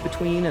switch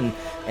between,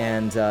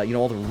 and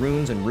all the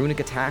runes and runic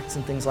attacks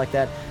and things like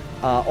that.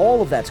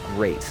 All of that's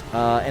great.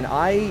 And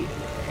I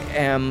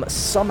am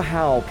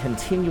somehow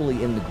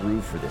continually in the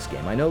groove for this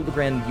game. I know,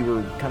 Legrand, you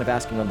were kind of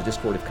asking on the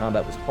Discord if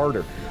combat was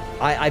harder.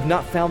 I've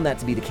not found that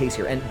to be the case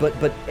here,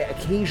 but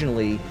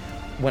occasionally,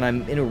 when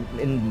I'm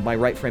in my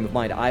right frame of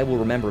mind, I will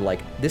remember, like,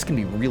 this can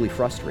be really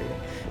frustrating.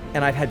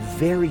 And I've had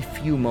very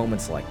few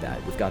moments like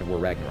that with God of War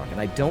Ragnarok,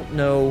 and I don't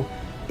know,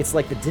 it's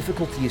like the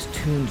difficulty is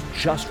tuned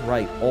just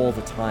right all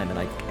the time, and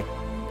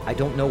I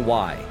don't know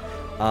why,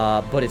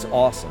 but it's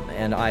awesome,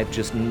 and I've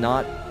just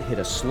not hit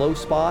a slow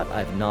spot.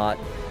 I've not,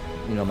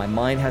 my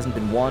mind hasn't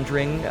been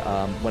wandering.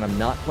 When I'm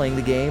not playing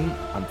the game,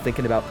 I'm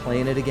thinking about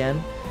playing it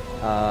again.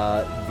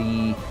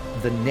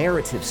 The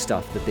narrative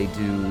stuff that they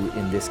do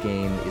in this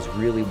game is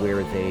really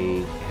where they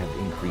have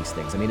increased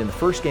things. I mean, in the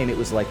first game, it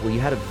was like, well, you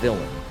had a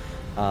villain.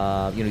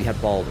 You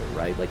had Baldur,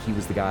 right? Like, he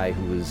was the guy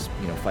who was,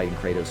 fighting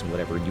Kratos and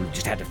whatever. You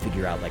just had to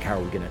figure out, like, how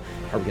are we gonna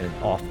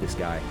off this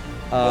guy?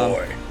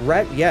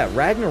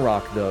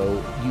 Ragnarok,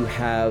 though, you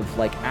have,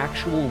 like,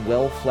 actual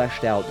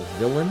well-fleshed out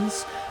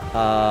villains.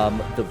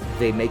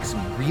 They make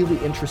some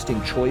really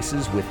interesting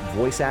choices with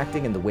voice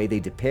acting and the way they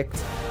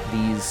depict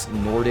these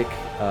Nordic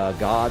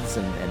gods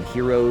and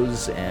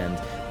heroes, and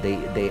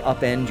they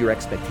upend your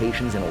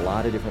expectations in a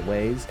lot of different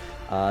ways.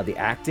 The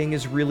acting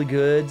is really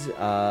good.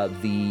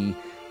 The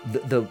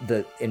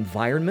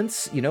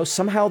environments,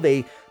 somehow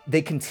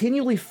they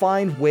continually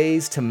find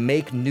ways to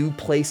make new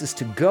places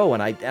to go,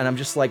 and I'm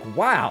just like,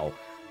 wow.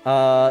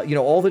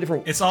 All the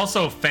different. It's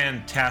also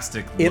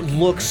fantastic. It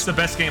looks. It's the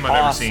best game I've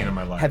ever seen in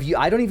my life. Have you?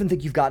 I don't even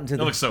think you've gotten to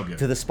looks so good.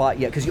 To the spot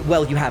yet, because you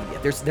haven't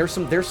yet. There's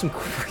some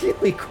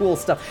really cool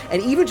stuff,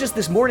 and even just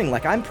this morning,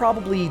 like, I'm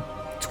probably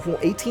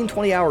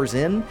 18-20 hours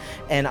in,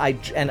 and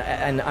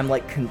I'm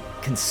like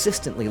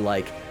consistently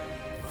like,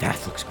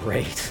 that looks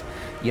great.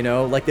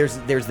 Like,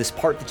 there's this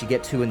part that you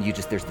get to, and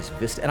there's this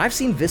vista, and I've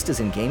seen vistas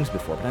in games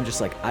before, but I'm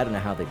just like, I don't know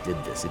how they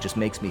did this. It just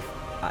makes me.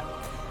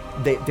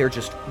 They're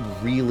just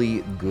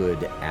really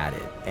good at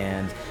it,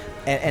 and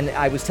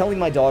I was telling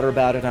my daughter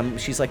about it.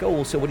 She's like, oh,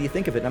 well, so what do you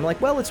think of it? And I'm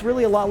like, well, it's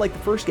really a lot like the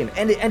first game,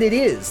 and it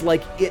is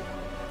like it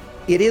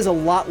is a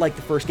lot like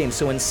the first game.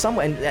 So in some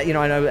way,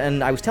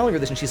 and I was telling her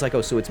this, and she's like,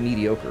 oh, so it's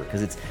mediocre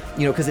because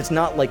it's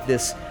not like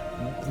this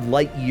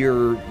light year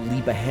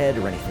leap ahead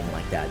or anything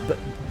like that.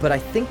 But I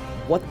think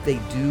what they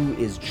do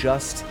is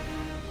just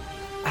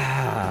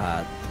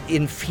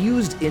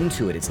infused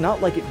into it. It's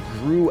not like it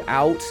grew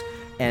out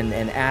and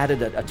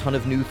added a ton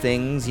of new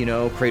things,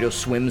 Kratos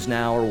swims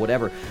now or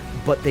whatever,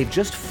 but they've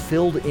just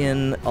filled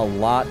in a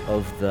lot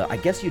of the, I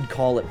guess you'd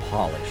call it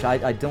polish.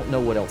 I don't know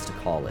what else to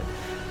call it,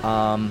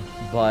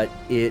 but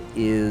it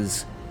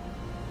is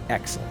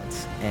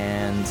excellent.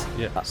 And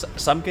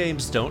some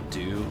games don't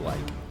do, like,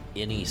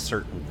 any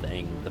certain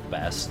thing the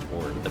best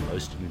or the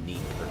most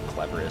unique or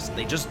cleverest.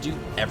 They just do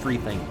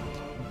everything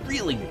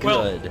really good.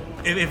 Well,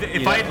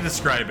 if I had to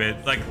describe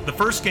it, like, the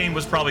first game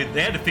was probably,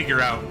 they had to figure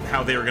out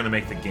how they were going to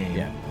make the game.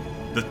 Yeah.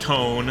 The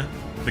tone,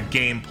 the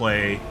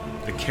gameplay,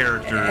 the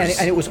characters.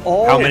 And it was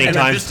all... How many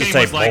times to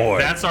say, boy?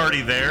 That's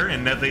already there,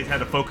 and that they had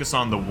to focus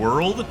on the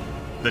world,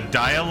 the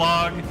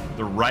dialogue,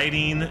 the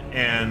writing,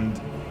 and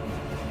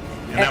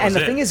that was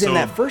the it. thing is, in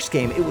that first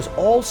game, it was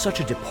all such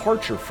a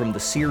departure from the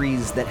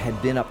series that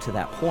had been up to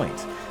that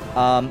point.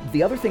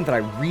 The other thing that I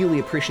really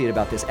appreciate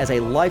about this, as a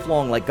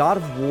lifelong, like, God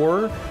of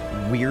War,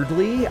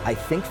 weirdly, I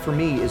think for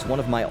me is one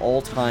of my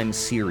all-time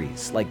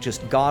series. Like,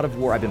 just God of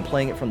War, I've been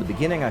playing it from the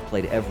beginning. I've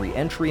played every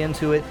entry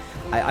into it.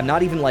 I'm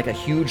not even like a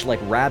huge, like,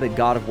 rabid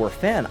God of War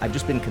fan. I've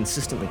just been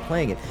consistently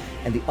playing it.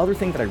 And the other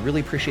thing that I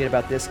really appreciate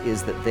about this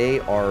is that they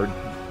are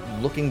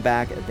looking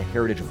back at the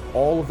heritage of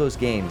all of those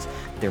games.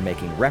 They're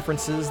making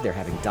references, they're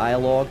having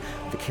dialogue,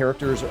 the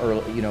characters are,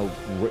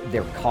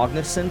 they're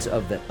cognizant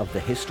of the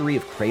history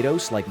of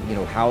Kratos, like,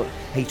 how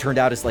he turned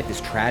out as, like,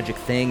 this tragic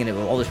thing and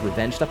all this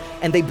revenge stuff,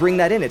 and they bring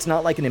that in. It's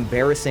not like an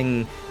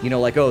embarrassing,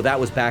 like, oh, that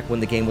was back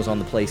when the game was on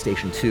the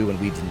PlayStation 2 and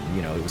we didn't,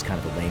 it was kind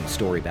of a lame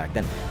story back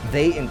then.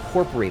 They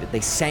incorporate it, they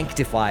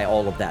sanctify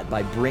all of that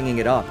by bringing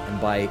it up and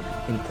by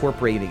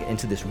incorporating it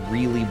into this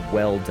really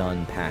well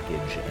done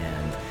package,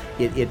 and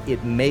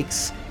it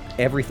makes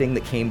everything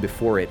that came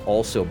before it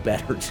also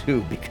better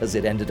too, because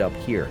it ended up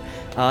here.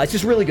 It's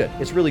just really good.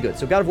 It's really good.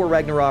 So God of War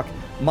Ragnarok,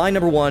 my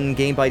number one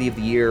Game Bitey of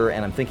the year,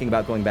 and I'm thinking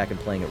about going back and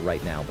playing it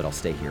right now, but I'll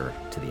stay here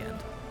to the end.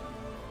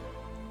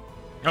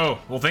 Oh,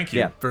 well, thank you.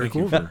 Yeah. Very Thank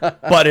you cool. for-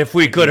 But if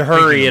we could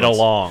hurry it notes.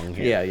 along.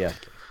 Yeah.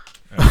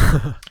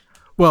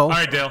 Well, All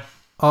right, Dale.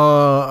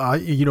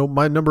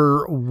 my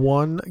number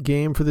one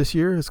game for this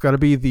year has got to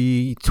be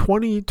the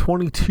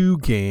 2022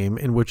 game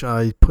in which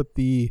I put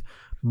the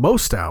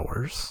most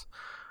hours,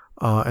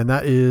 and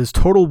that is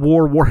Total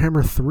War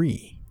Warhammer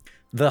 3.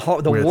 The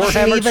Which-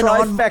 Warhammer Even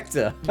on-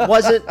 trifecta.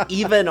 Wasn't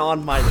even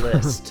on my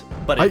list.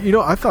 But I it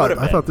thought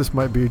could've been. this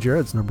might be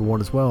Jared's number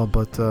one as well,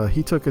 but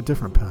he took a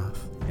different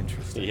path.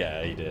 Interesting.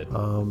 Yeah, he did.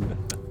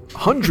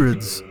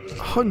 Hundreds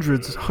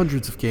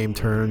of game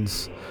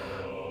turns.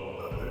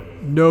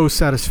 No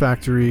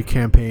satisfactory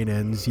campaign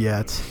ends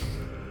yet.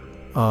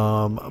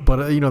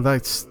 But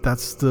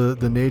that's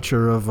the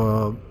nature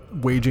of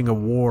waging a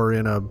war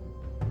in a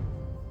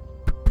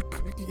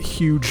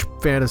huge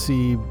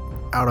fantasy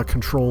out of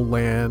control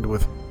land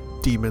with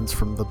demons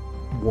from the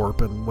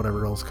warp and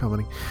whatever else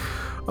coming.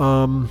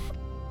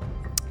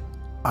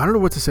 I don't know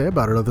what to say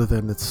about it other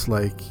than it's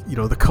like,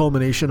 the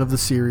culmination of the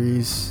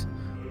series,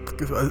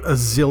 a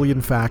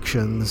zillion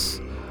factions.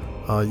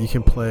 You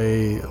can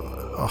play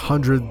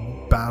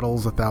 100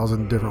 battles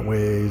 1,000 different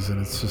ways,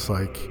 and it's just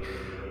like,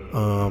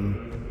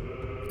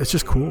 it's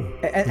just cool.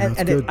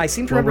 I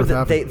seem to remember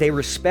that they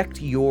respect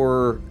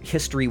your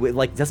history with,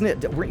 like, doesn't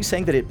it? Weren't you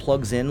saying that it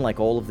plugs in like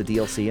all of the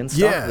DLC and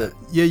stuff?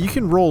 Yeah, you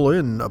can roll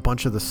in a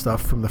bunch of the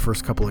stuff from the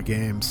first couple of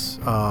games,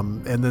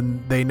 and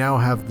then they now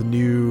have the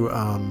new.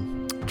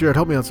 Jared,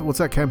 help me out. What's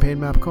that campaign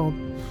map called?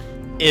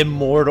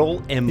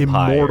 Immortal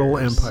Empires. Immortal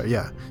Empire.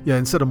 Yeah.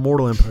 Instead of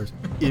Mortal Empires,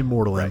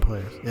 Immortal Right.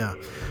 Empires. Yeah.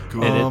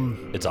 Cool.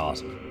 And it's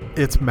awesome.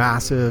 It's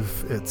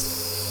massive.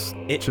 It's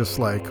just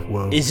like,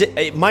 whoa. Is it?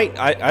 It might.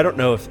 I don't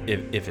know if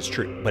it's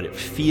true, but it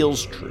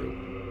feels true.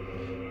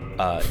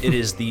 It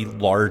is the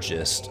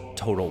largest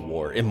Total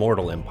War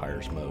Immortal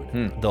Empires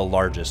mode. The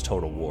largest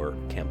Total War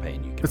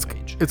campaign you can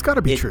wage. It's got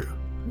to be true.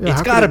 Yeah, It's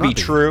how got to could it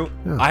be not true.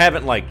 Yeah. I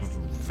haven't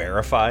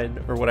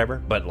verified or whatever,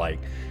 but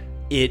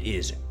it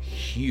is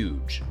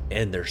huge,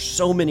 and there's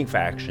so many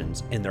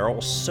factions, and they're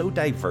all so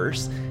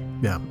diverse,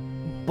 Yeah.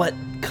 but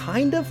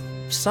kind of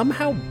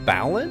somehow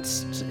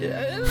balanced,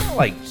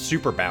 not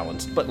super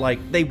balanced, but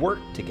they work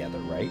together,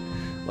 right?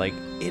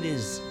 It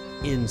is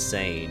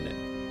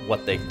insane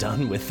what they've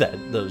done with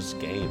those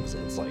games.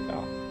 It's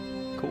oh,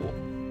 cool.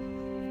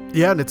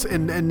 Yeah,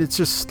 and it's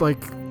just like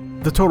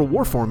the Total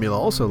War formula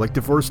also,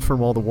 divorced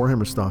from all the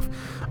Warhammer stuff.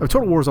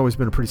 Total War's always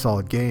been a pretty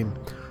solid game.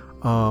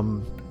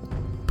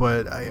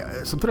 But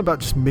something about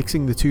just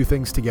mixing the two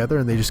things together,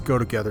 and they just go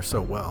together so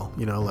well.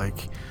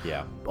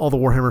 Yeah. All the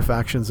Warhammer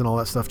factions and all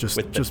that stuff just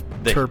With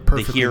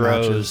perfectly the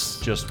heroes matches.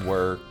 just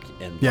work,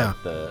 and Yeah.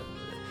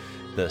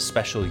 the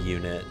special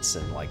units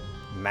and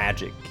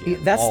magic.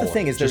 And That's all the of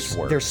thing it is just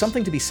there's works.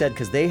 something to be said,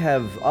 because they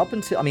have up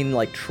until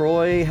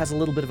Troy has a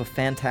little bit of a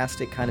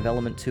fantastic kind of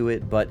element to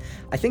it, but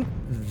I think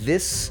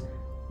this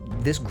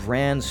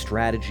grand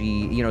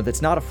strategy,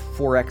 that's not a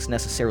 4X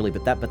necessarily,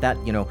 but that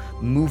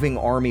moving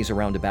armies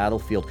around a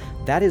battlefield,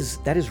 that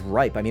is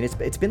ripe. I mean,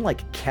 it's been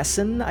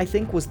Kessen, I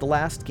think, was the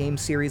last game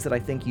series that I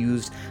think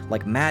used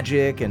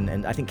magic,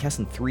 and I think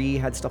Kessen 3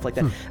 had stuff like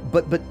that.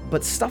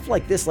 But stuff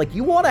like this,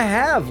 you want to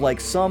have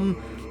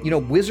some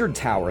wizard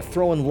tower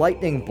throwing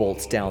lightning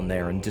bolts down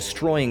there and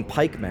destroying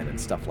pikemen and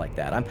stuff like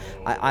that.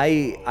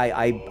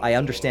 I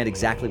understand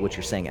exactly what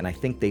you're saying, and I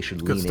think they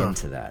should lean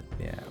into that.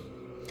 Yeah.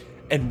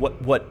 And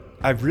what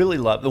I really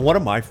love, one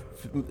of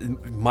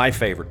my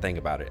favorite thing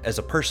about it, as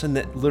a person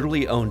that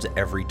literally owns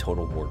every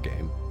Total War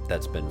game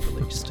that's been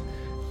released,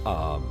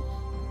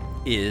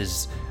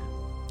 is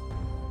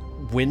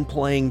when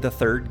playing the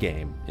third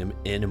game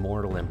in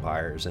Immortal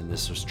Empires, and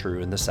this was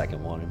true in the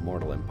second one,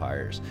 Immortal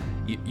Empires,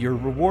 you're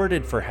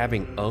rewarded for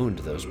having owned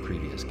those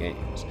previous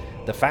games.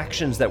 The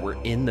factions that were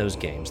in those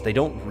games, they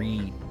don't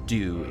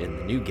redo in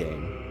the new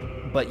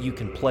game, but you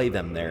can play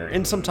them there,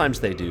 and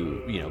sometimes they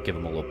do, give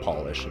them a little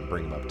polish and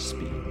bring them up to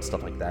speed and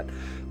stuff like that.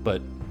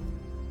 But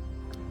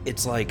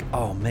it's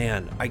oh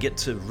man, I get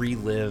to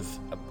relive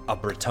a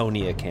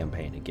Bretonnia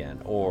campaign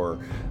again, or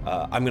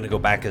I'm going to go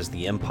back as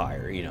the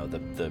Empire,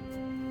 the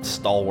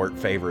stalwart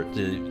favorite,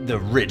 the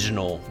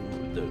original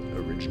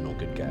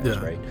good guys,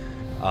 right?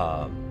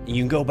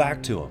 You can go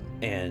back to them,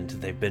 and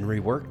they've been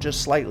reworked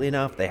just slightly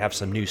enough. They have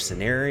some new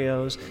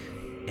scenarios,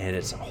 and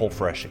it's a whole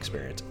fresh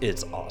experience.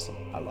 It's awesome.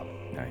 I love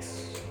it.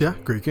 Nice. Yeah,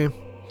 great game.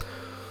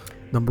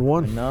 Number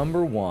one.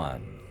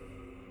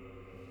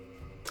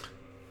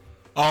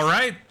 All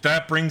right,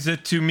 that brings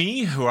it to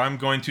me, who I'm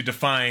going to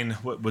define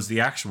what was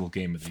the actual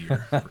game of the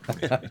year. For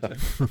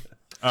 2022.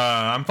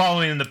 I'm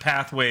following in the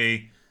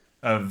pathway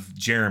of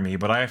Jeremy,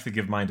 but I have to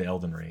give mine to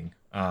Elden Ring.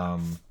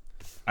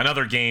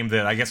 Another game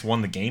that I guess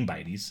won the Game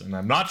Bites, and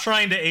I'm not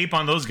trying to ape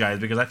on those guys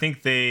because I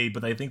think they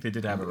did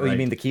have it right. Oh, you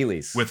mean the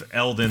Keeleys? With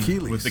Elden,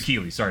 Keeleys. with the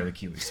Keeleys. Sorry, the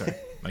Keeleys. Sorry,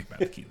 Mike,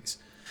 the Keeleys.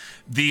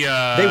 The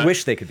They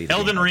wish they could be the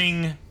Elden Game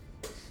Ring.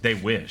 They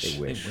wish.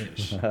 They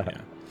wish. Yeah.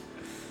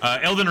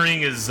 Elden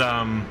Ring is,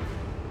 I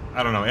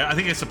don't know. I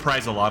think it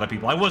surprised a lot of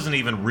people. I wasn't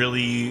even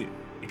really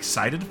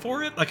excited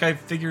for it. Like I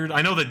figured,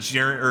 I know that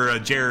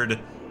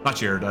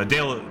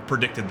Dale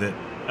predicted that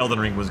Elden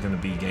Ring was going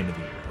to be Game of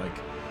the Year. Like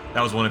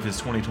that was one of his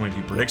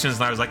 2022 predictions,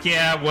 and I was like,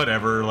 yeah,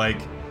 whatever.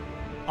 Like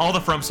all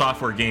the From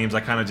Software games,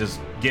 I kind of just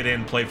get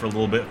in, play for a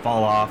little bit,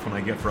 fall off when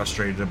I get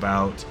frustrated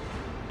about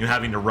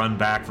having to run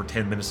back for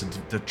 10 minutes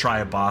to try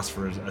a boss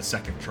for a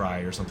second try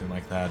or something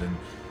like that.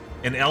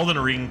 And Elden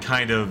Ring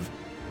kind of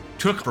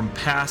took from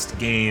past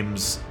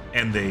games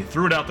and they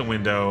threw it out the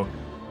window,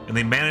 and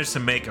they managed to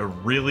make a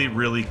really,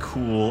 really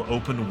cool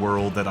open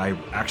world that I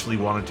actually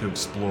wanted to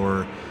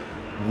explore,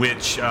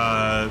 which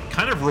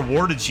kind of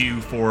rewarded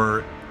you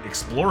for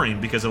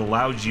exploring because it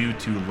allowed you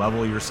to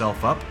level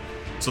yourself up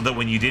so that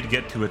when you did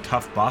get to a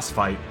tough boss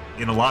fight,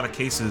 in a lot of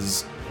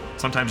cases,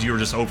 sometimes you were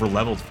just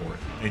over-leveled for it,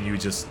 and you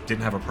just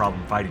didn't have a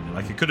problem fighting it.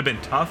 Like, it could have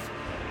been tough,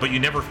 but you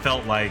never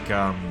felt like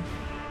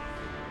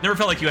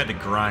you had to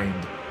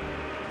grind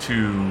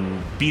to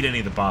beat any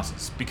of the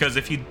bosses. Because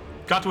if you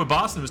got to a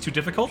boss and it was too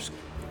difficult,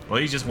 well,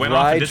 you just went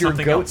off and did something else.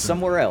 Ride your goat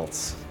somewhere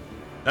else.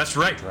 That's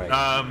right.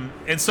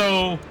 And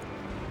so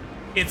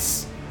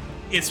it's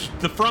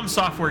the From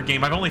Software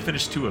game. I've only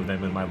finished 2 of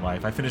them in my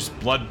life. I finished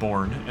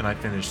Bloodborne, and I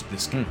finished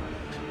this game.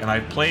 And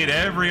I've played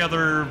every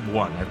other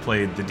one. I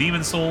played the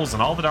Demon Souls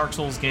and all the Dark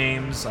Souls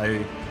games.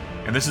 And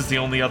this is the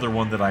only other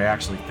one that I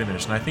actually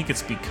finished. And I think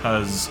it's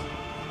because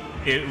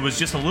it was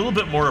just a little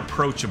bit more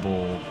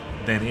approachable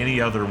than any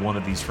other one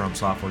of these From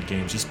Software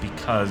games, just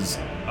because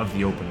of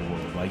the open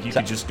world. Like, you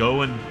could just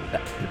go and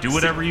do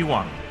whatever you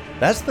want.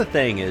 That's the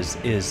thing is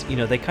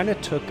they kind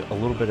of took a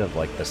little bit of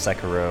like the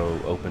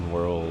Sekiro open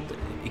world,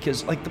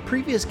 because like the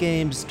previous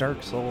games,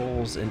 Dark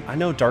Souls, and I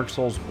know Dark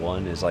Souls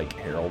 1 is like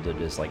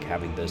heralded as like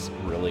having this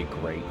really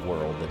great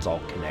world that's all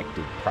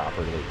connected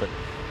properly, but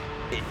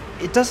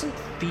it doesn't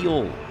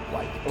feel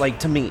like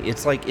to me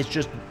it's like it's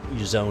just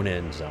you zone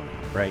in, zone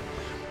out, right?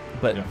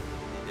 But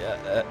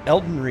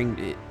Elden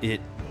Ring,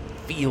 it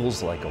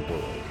feels like a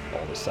world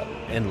all of a sudden,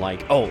 and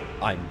like, oh,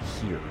 I'm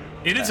here.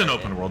 It is an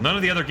open world. None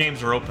of the other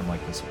games are open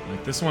like this one.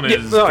 Like, this one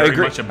is very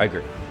much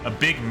a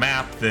big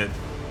map that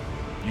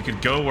you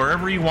could go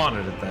wherever you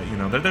wanted at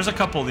that. There's a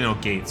couple,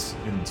 gates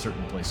in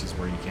certain places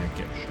where you can't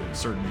get to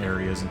certain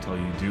areas until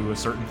you do a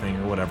certain thing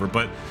or whatever.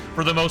 But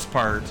for the most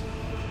part,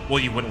 well,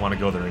 you wouldn't want to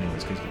go there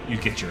anyways because you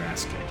get your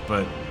ass kicked.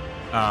 But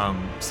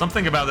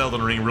something about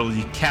Elden Ring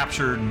really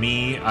captured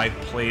me. I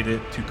played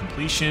it to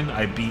completion.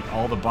 I beat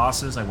all the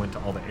bosses. I went to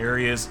all the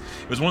areas.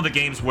 It was one of the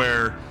games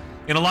where,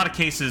 in a lot of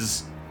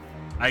cases,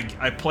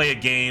 I play a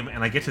game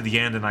and I get to the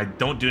end and I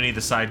don't do any of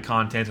the side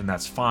content, and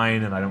that's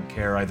fine, and I don't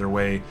care either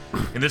way.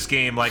 In this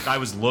game, like, I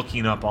was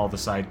looking up all the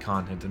side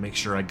content to make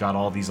sure I got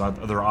all these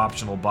other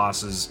optional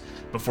bosses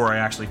before I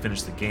actually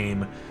finished the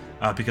game,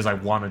 because I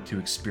wanted to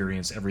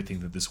experience everything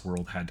that this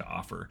world had to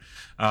offer.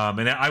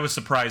 And I was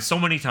surprised so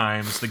many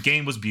times. The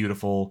game was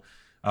beautiful.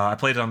 I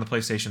played it on the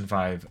PlayStation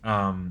 5.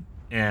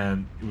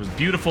 And it was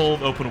beautiful.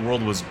 The open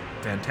world was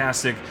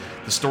fantastic.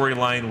 The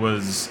storyline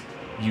was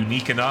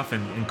unique enough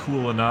and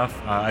cool enough.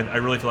 I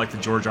really feel like the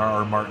George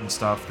R.R. Martin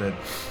stuff that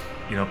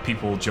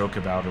people joke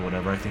about or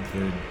whatever, I think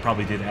they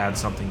probably did add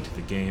something to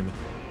the game,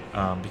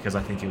 because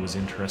I think it was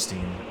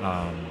interesting.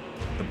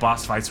 The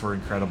boss fights were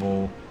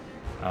incredible,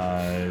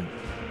 and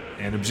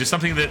it was just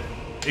something that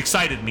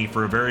excited me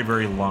for a very,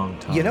 very long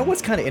time. You know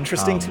what's kind of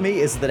interesting to me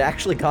is that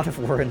actually God of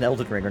War and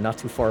Elden Ring are not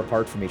too far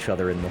apart from each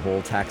other in the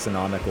whole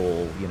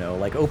taxonomical,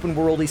 like open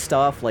worldy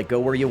stuff, like go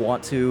where you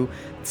want to.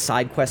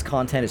 Side quest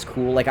content is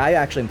cool. Like, I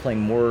actually am playing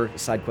more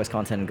side quest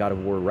content in God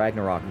of War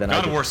Ragnarok than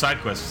God of War side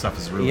quest stuff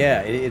is really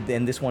good.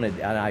 And this one,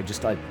 and I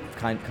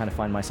kind of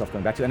find myself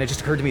going back to it. And it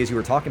just occurred to me as you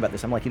were talking about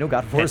this, I'm like,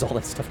 God of War is all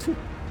that stuff too.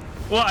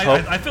 Well,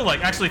 I feel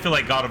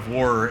like God of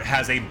War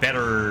has a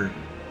better.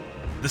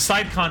 The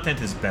side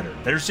content is better.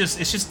 It's just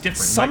different.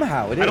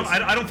 Somehow like, it is.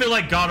 I don't feel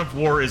like God of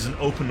War is an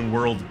open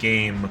world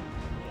game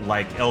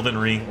like Elden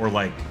Ring or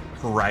like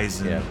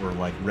Horizon or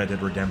like Red Dead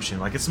Redemption.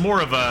 Like, it's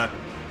more of a,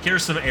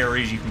 here's some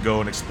areas you can go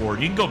and explore.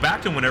 You can go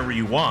back to them whenever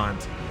you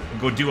want and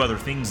go do other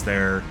things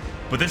there.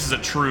 But this is a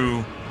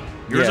true,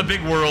 here's a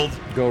big world.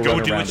 Go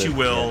do what you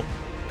will.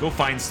 Go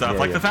find stuff.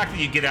 The fact that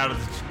you get out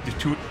of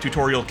the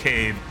tutorial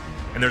cave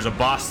and there's a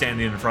boss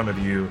standing in front of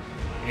you.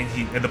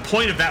 And the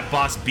point of that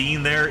boss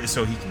being there is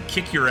so he can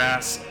kick your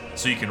ass,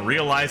 so you can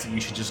realize that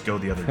you should just go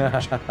the other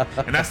direction.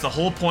 And that's the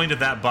whole point of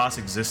that boss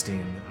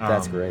existing.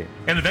 That's great.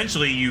 And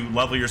eventually you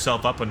level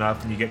yourself up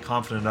enough and you get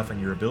confident enough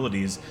in your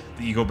abilities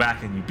that you go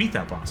back and you beat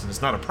that boss, and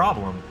it's not a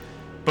problem.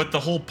 But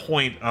the whole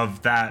point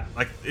of that,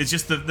 like, it's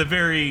just the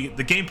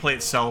gameplay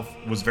itself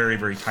was very,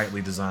 very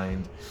tightly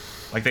designed.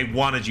 Like, they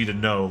wanted you to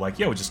know, like,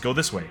 yo, just go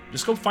this way.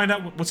 Just go find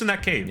out what's in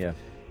that cave. Yeah.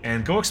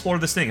 And go explore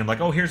this thing. And like,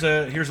 oh, here's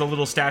a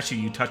little statue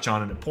you touch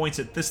on, and it points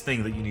at this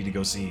thing that you need to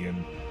go see.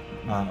 And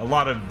a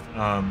lot of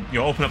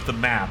open up the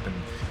map,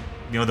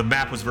 and the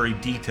map was very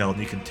detailed,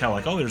 and you can tell,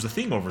 like, oh, there's a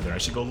thing over there. I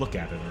should go look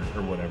at it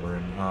or whatever.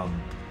 And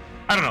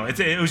I don't know.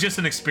 It was just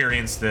an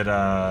experience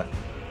that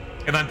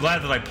and I'm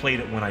glad that I played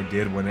it when I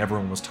did, when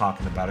everyone was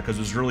talking about it, because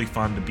it was really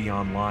fun to be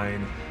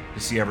online, to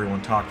see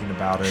everyone talking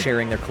about it,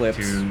 Sharing their clips.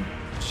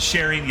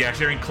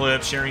 Sharing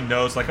clips, sharing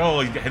notes. Like,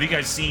 oh, have you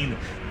guys seen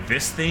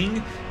this thing?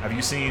 Have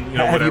you seen,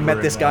 Have whatever? you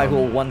met this guy who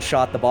will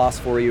one-shot the boss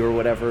for you or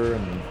whatever,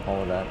 and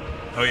all of that?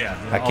 Oh yeah,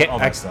 all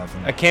that stuff.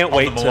 And I can't all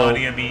wait the till-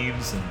 Melania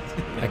memes. And,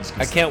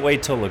 I can't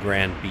wait till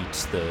Legrand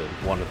beats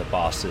one of the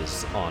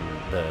bosses on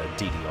the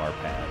DDR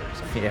pad or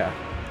something. Yeah,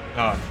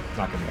 Oh,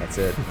 not gonna. that's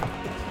it.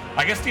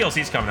 I guess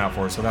DLC's coming out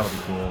for it, so that'll be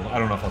cool. I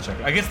don't know if I'll check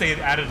it. I guess they had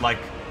added like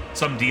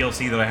some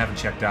DLC that I haven't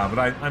checked out, but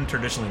I'm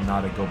traditionally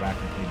not a go back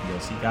and play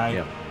DLC guy.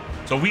 Yep.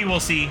 So we will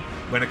see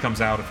when it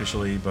comes out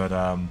officially. But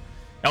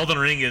Elden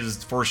Ring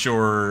is for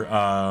sure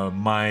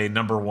my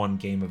 #1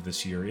 game of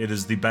this year. It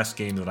is the best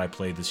game that I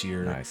played this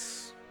year. Nice.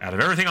 Out of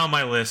everything on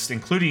my list,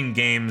 including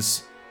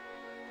games.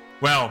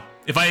 Well,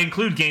 if I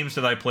include games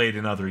that I played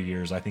in other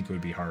years, I think it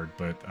would be hard.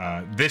 But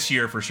this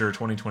year, for sure,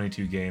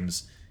 2022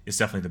 games is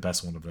definitely the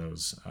best one of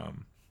those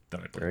that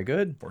I played. Very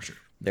good. For sure.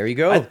 There you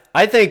go.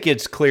 I think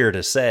it's clear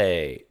to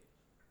say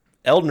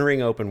Elden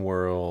Ring open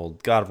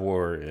world, God of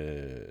War,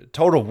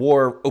 Total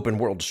War open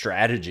world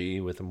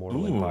strategy with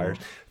Immortal Empires,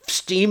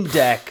 Steam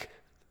Deck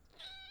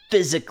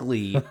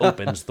physically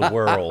opens the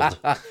world.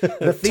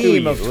 The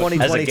theme of As a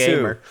 2022.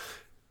 gamer.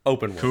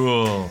 Open world.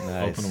 Cool.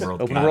 Nice. Open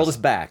world. Open games. world is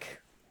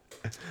back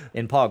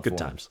in POG Good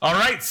form. times. All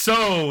right,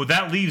 so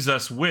that leaves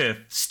us with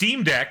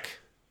Steam Deck,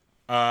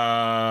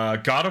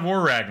 God of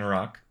War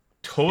Ragnarok,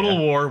 Total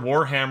War,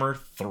 Warhammer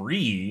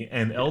 3,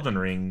 and Elden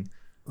Ring.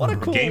 What a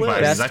cool game list.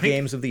 vibes. Best I think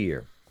games of the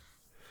year.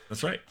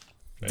 that's right.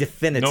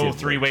 Definitively. No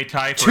three-way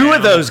tie. For Two of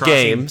Animal those Crossing.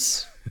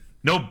 games.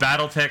 No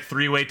BattleTech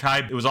three-way tie.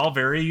 It was all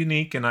very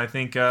unique, and I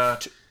think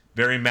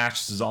very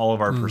matches all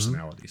of our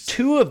personalities.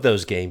 Two of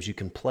those games you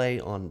can play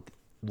on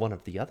one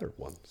of the other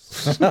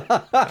ones. And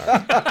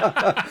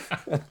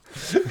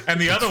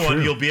the other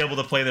one you'll be able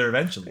to play there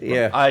eventually.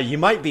 Yeah. You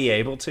might be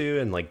able to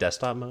in like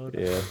desktop mode.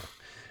 Yeah.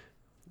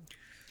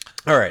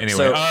 All right. Anyway,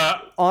 so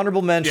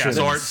Honorable yeah. mentions.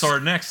 So our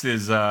next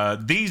is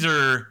these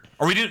are.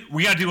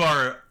 We gotta do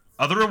our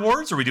other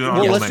awards, or are we doing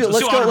Well, honorable let's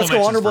mentions? go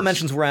honorable first.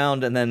 mentions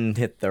round and then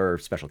hit their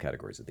special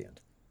categories at the end.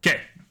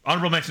 Okay,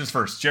 honorable mentions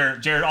first.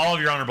 Jared, all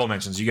of your honorable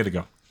mentions. You get to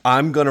go.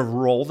 I'm gonna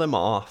roll them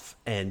off,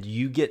 and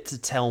you get to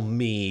tell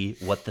me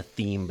what the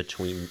theme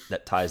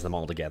that ties them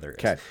all together is.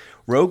 Okay.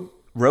 Rogue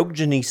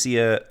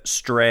Genesia,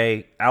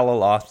 Stray,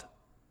 Alaloth,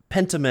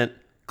 Pentiment,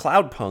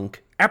 Cloudpunk,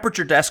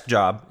 Aperture Desk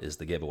Job is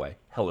the giveaway.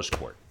 Hellish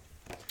Court.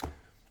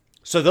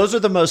 So those are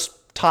the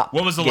most top.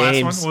 What was the last one?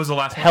 games. What was the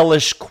last one?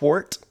 Hellish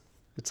Court.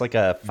 It's like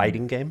a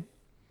fighting game.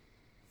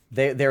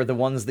 They're the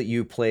ones that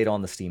you played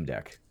on the Steam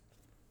Deck.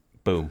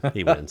 Boom,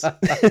 he wins.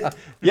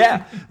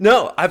 Yeah,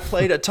 no, I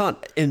played a ton.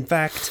 In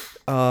fact,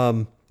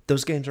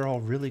 those games are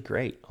all really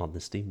great on the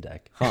Steam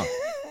Deck. Huh.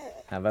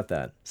 How about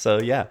that?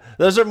 So yeah,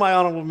 those are my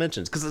honorable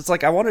mentions because it's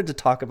like I wanted to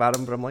talk about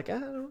them, but I'm like I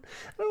don't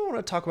want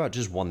to talk about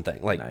just one thing.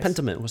 Like Nice.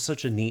 Pentiment was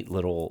such a neat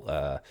little,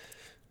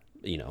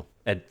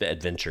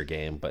 adventure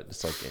game, but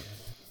it's like.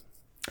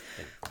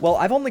 Well,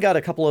 I've only got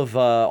a couple of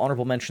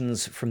honorable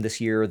mentions from this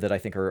year that I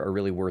think are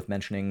really worth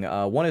mentioning.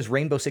 One is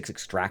Rainbow Six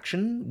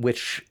Extraction,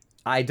 which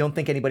I don't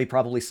think anybody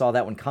probably saw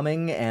that one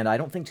coming, and I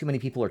don't think too many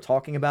people are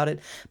talking about it.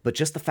 But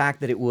just the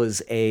fact that it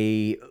was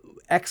a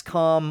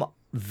XCOM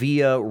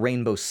via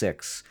Rainbow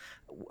Six,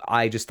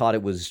 I just thought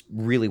it was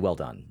really well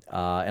done.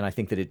 And I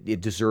think that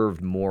it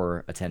deserved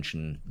more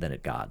attention than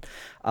it got.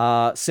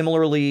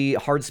 Similarly,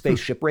 Hard Space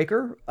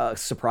Shipbreaker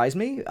surprised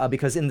me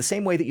because in the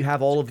same way that you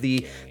have all of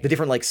the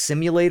different like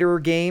simulator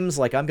games,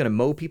 like I'm going to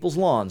mow people's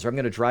lawns or I'm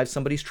going to drive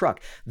somebody's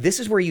truck, this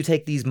is where you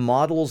take these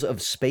models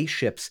of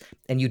spaceships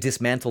and you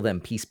dismantle them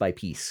piece by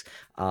piece.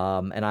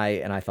 And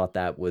I thought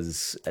that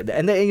was,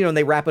 and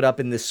they wrap it up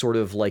in this sort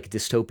of like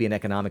dystopian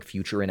economic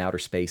future in outer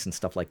space and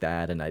stuff like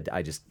that. And I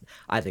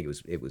think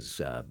it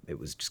was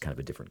just kind of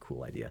a different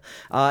cool idea.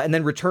 And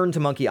then Return to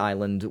Monkey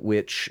Island,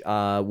 which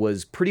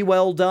was pretty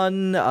well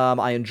done.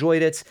 I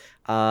enjoyed it,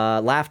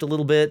 laughed a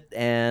little bit,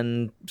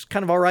 and it's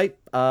kind of all right,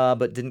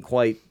 but didn't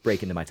quite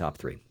break into my top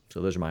 3. So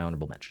those are my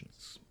honorable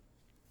mentions.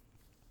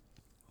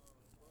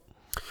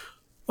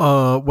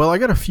 Well, I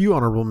got a few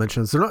honorable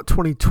mentions. They're not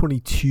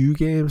 2022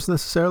 games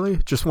necessarily,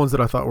 just ones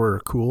that I thought were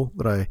cool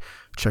that I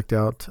checked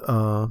out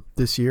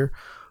this year.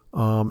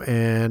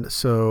 And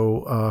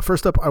so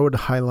first up, I would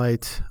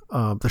highlight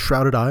The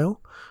Shrouded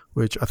Isle,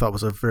 which I thought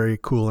was a very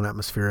cool and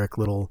atmospheric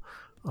little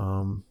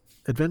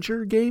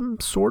adventure game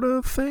sort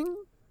of thing,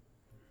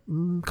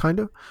 kind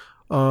of.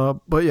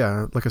 But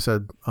yeah, like I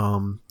said,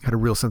 had a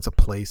real sense of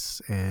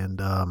place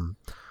and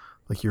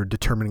like you're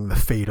determining the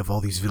fate of all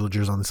these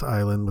villagers on this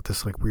island with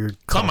this like weird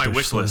It's on my cultish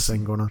wish sort of list.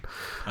 thing going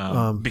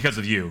on. Because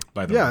of you,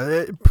 by the way.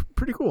 Yeah,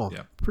 pretty cool.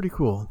 Yeah. Pretty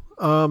cool.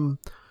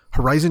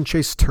 Horizon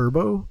Chase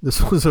Turbo. This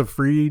was a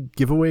free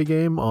giveaway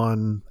game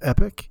on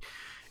Epic,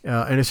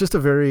 and it's just a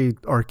very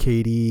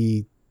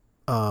arcadey,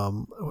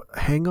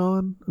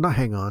 outrun.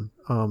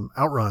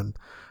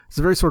 It's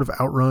a very sort of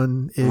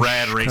Outrun-ish,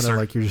 Rad kind Racer. of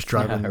like you're just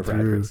driving Rad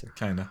through. Racer.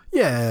 Kind of.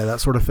 Yeah, that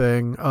sort of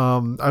thing. I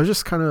was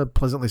just kind of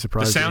pleasantly The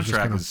surprised. It was just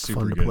soundtrack kind of is super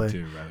fun to good play.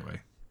 too, by the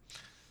way.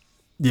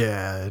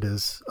 Yeah, it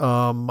is.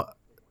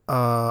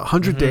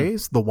 100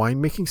 Days, the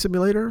winemaking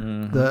simulator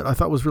that I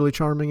thought was really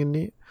charming and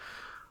neat.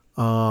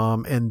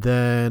 And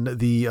then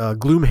the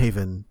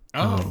Gloomhaven.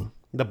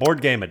 The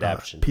board game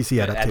adaptation. PC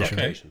adaptation.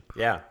 Okay.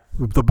 Yeah.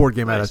 The board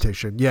game Nice.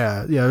 adaptation.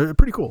 Yeah,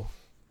 pretty cool.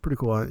 Pretty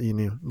cool.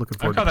 Looking I've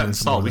forward got to that playing some more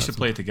installed. of We that should stuff.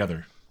 play it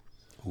together.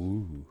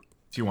 Ooh.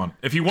 If you want,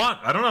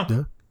 I don't know.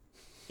 Yeah.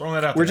 Throwing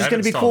that out We're there. just I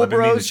going to be haven't cool installed it. I've been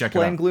meaning to bros check it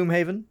playing out.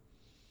 Gloomhaven.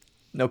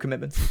 No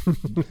commitments.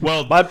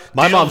 Well, My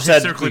Dale mom said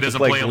historically we could doesn't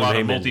play play a lot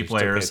of Gloomhaven. We still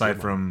multiplayer can't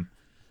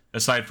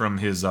aside do from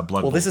his Blood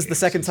Well, Bowl this is the games.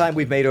 second time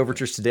we've made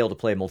overtures to Dale to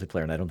play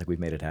multiplayer, and I don't think we've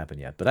made it happen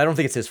yet. But I don't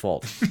think it's his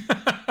fault.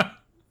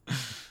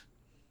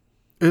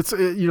 It's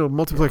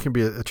multiplayer can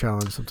be a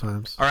challenge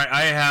sometimes. All right,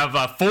 I have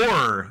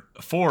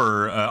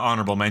four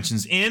honorable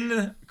mentions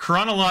in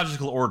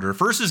chronological order.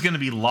 First is going to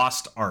be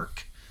Lost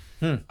Ark.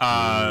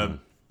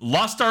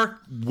 Lost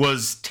Ark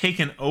was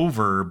taken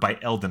over by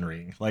Elden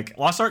Ring. Like,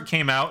 Lost Ark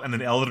came out, and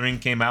then Elden Ring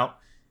came out,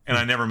 and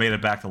I never made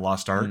it back to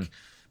Lost Ark.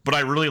 But I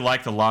really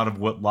liked a lot of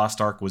what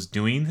Lost Ark was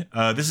doing.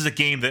 This is a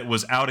game that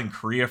was out in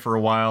Korea for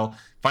a while,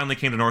 finally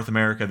came to North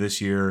America this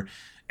year,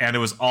 and it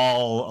was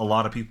all a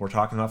lot of people were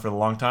talking about for a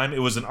long time. It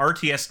was an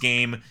RTS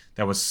game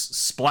that was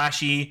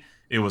splashy,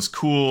 it was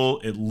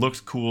cool, it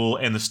looked cool,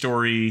 and the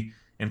story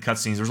and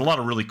cutscenes, there was a lot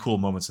of really cool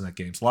moments in that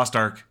game. So Lost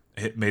Ark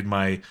made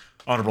my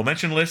honorable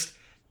mention list.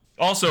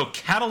 Also,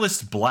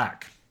 Catalyst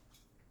Black.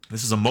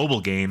 This is a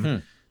mobile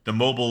game, the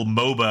mobile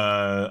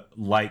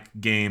MOBA-like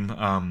game.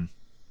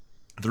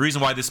 The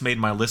reason why this made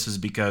my list is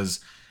because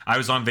I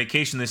was on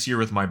vacation this year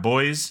with my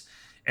boys,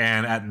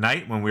 and at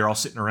night when we were all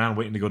sitting around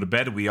waiting to go to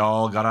bed, we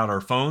all got out our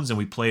phones and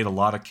we played a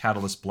lot of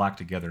Catalyst Black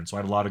together. And so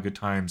I had a lot of good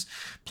times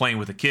playing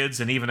with the kids,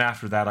 and even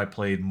after that I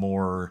played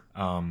more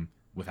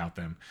without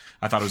them.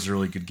 I thought it was a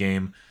really good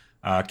game.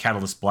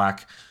 Catalyst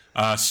Black.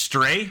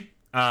 Stray.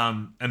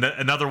 And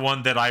another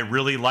one that I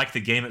really like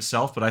the game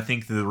itself, but I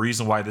think the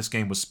reason why this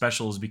game was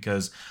special is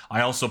because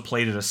I also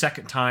played it a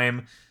second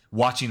time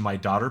watching my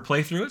daughter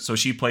play through it. So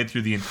she played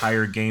through the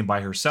entire game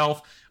by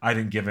herself. I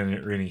didn't give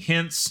her any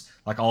hints,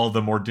 like all of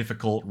the more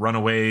difficult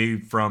runaway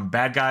from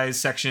bad guys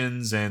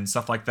sections and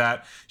stuff like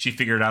that. She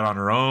figured it out on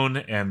her own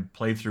and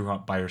played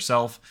through by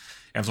herself.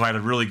 And so I had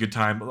a really good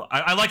time.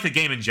 I like the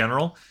game in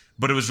general,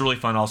 but it was really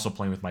fun also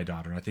playing with my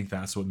daughter. I think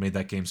that's what made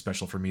that game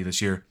special for me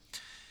this year.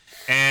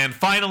 And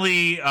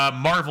finally,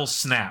 Marvel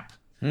Snap.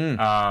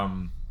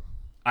 I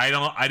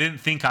didn't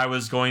think I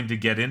was going to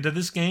get into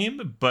this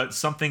game, but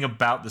something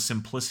about the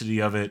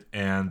simplicity of it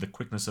and the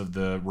quickness of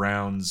the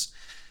rounds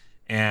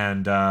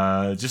and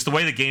just the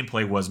way the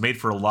gameplay was made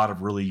for a lot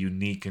of really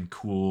unique and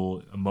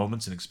cool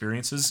moments and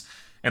experiences.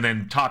 And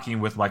then talking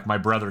with, like, my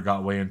brother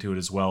got way into it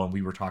as well, and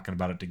we were talking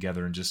about it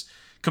together and just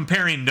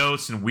comparing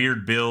notes and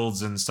weird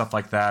builds and stuff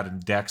like that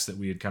and decks that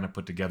we had kind of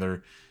put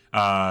together.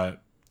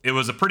 It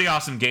was a pretty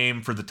awesome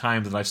game for the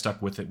time that I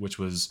stuck with it, which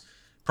was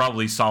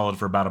probably solid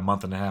for about a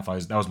month and a half.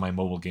 That was my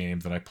mobile game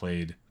that I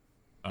played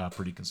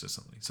pretty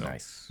consistently. So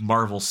Nice.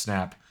 Marvel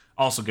Snap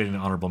also getting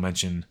an honorable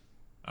mention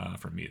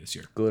from me this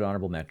year. Good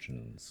honorable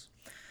mentions.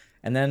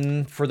 And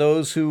then for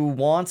those who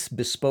want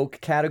bespoke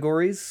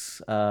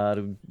categories,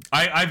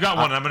 I've got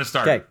one. I'm going to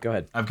start. okay, go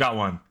ahead. I've got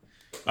one.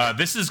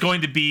 This is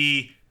going to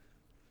be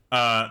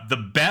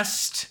the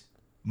best,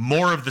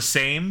 more of the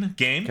same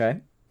game. Okay.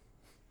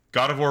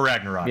 God of War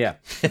Ragnarok. Yeah.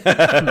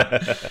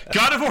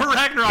 God of War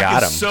Ragnarok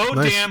Got is him. so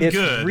Nice. damn It's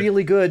good.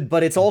 really good,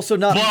 but it's also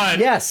not. But-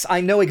 yes,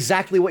 I know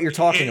exactly what you're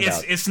talking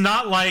about. It's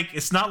not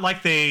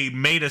like they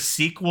made a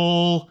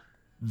sequel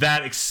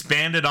that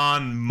expanded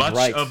on much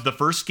Right. of the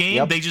first game.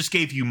 Yep. They just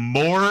gave you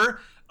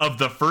more of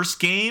the first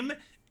game,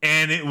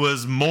 and it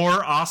was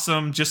more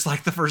awesome, just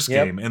like the first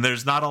Yep. game. And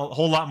there's not a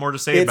whole lot more to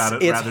say about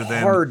it. It's Rather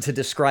than hard to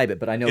describe it,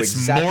 but I know it's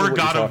exactly more what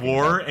God you're of talking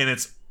War, about. and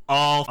it's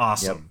all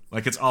awesome. Yep.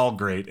 Like, it's all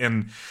great,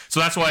 and so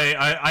that's why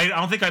I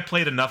don't think I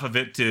played enough of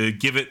it to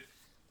give it.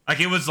 Like,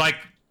 it was like,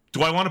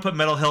 do I want to put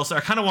Metal Hellsinger? I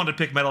kind of wanted to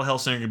pick Metal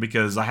Hellsinger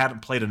because I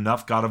hadn't played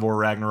enough God of War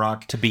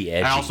Ragnarok To be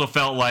edgy. I also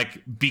felt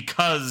like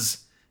because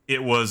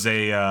it was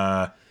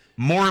a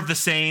more of the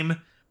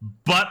same,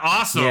 but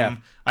awesome. Yeah.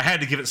 I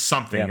had to give it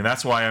something, Yeah. and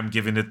that's why I'm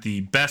giving it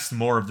the best,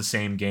 more of the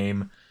same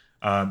game.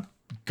 God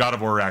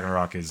of War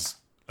Ragnarok is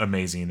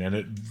amazing, and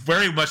it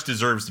very much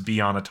deserves to be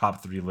on a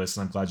top 3 list.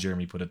 And I'm glad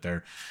Jeremy put it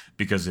there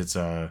because it's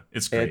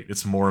great.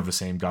 It's more of the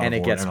same God And of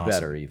it War, gets and awesome.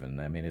 better even.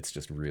 I mean, it's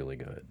just really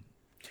good.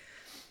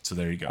 So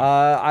there you go.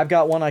 I've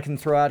got one I can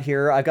throw out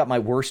here. I've got my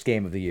worst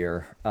game of the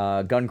year,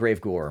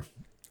 Gungrave Gore.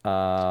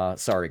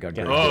 Sorry,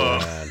 Gungrave Oh.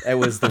 Gore. It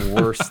was the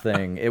worst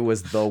thing. It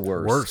was the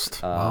worst.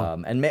 Worst.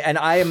 Wow. And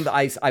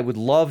I would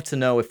love to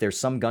know if there's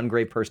some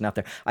Gungrave person out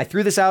there. I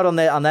threw this out on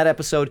that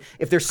episode.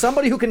 If there's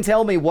somebody who can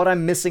tell me what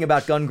I'm missing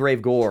about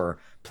Gungrave Gore,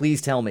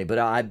 please tell me. But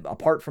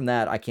apart from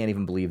that, I can't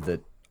even believe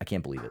that. I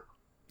can't believe it.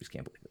 Just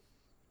can't believe it.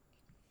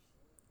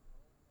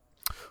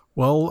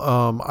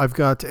 Well, I've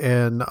got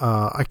an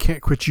I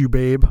Can't Quit You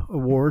Babe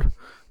award.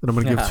 that I'm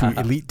going to give to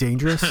Elite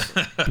Dangerous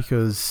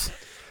because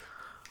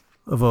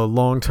of a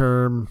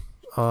long-term,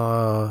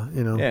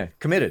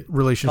 committed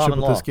relationship Common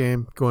with law. this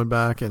game, going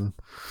back and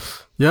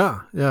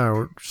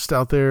we're just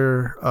out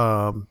there,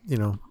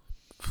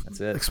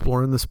 That's it.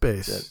 exploring the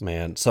space.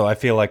 Man, so I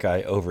feel like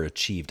I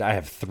overachieved. I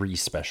have 3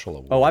 special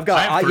awards. Oh, I've got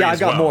I have three I've as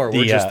got well. more.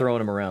 We're The, just throwing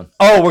them around.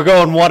 Oh, we're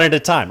going one at a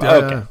time. Yeah.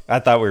 Okay. I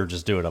thought we were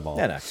just doing them all.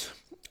 Yeah,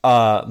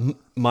 no.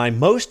 My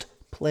most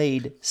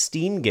played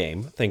Steam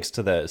game, thanks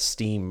to the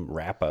Steam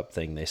wrap-up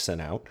thing they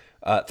sent out,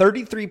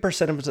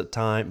 33% of the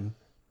time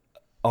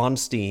on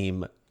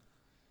Steam,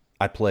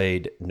 I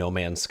played No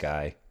Man's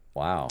Sky.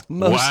 Wow.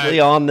 Mostly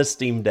on the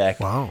Steam Deck.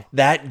 Wow.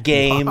 That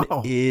game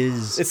Wow.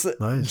 is It's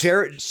Nice.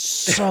 Jared.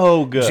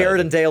 so good. Jared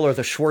and Dale are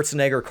the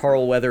Schwarzenegger,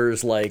 Carl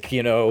Weathers,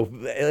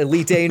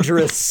 Elite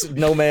Dangerous,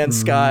 No Man's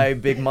Sky,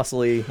 big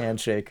muscly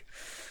handshake.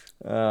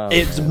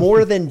 It's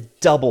more than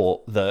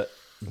double the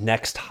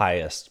next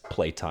highest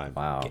playtime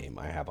Wow. game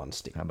I have on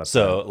Steam. about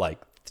So,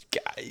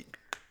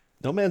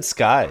 No Man's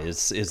Sky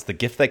is the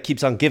gift that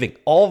keeps on giving.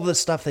 All of the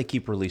stuff they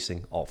keep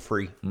releasing, all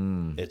free.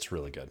 It's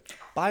really good.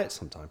 Buy it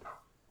sometime.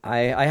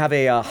 I have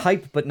a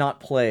hype but not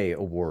play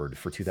award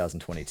for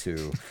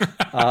 2022.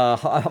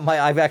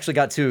 I've actually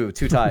got two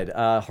tied.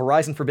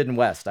 Horizon Forbidden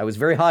West. I was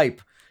very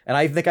hype, and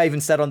I think I even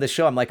said on this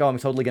show, I'm like, oh, I'm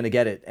totally going to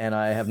get it, and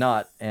I have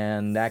not.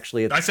 And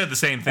actually, I said the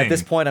same thing. at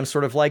this point, I'm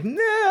sort of like, nah,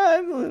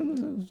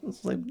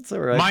 it's all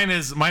right. Mine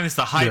is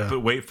the hype, Yeah. but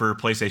wait for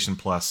PlayStation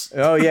Plus.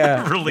 Oh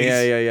yeah, Release.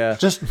 yeah.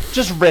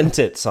 Just rent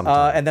it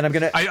sometime. And then I'm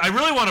gonna. I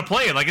really want to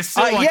play it. Like it's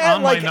still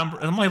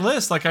on my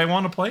list. Like I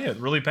want to play it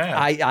really bad.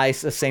 I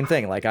same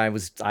thing. Like I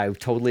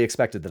totally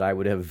expected that I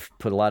would have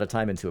put a lot of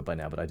time into it by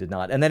now, but I did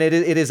not. And then it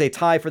is a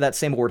tie for that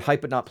same award,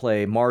 hype but not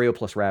play. Mario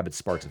plus Rabbids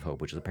Sparks of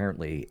Hope, which is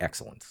apparently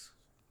excellent.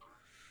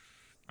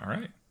 All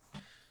right.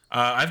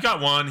 I've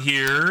got one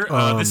here.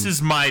 This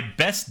is my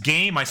best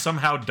game. I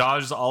somehow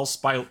dodged all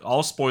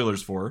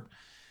spoilers for.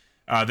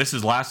 This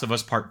is Last of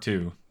Us Part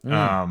 2.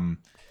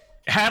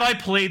 Had I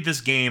played this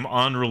game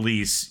on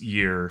release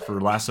year for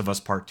Last of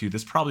Us Part 2,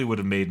 this probably would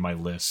have made my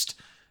list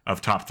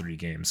of top 3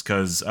 games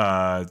because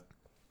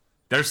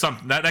there's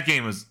something that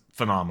game was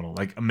phenomenal,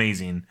 like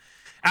amazing,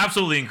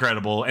 absolutely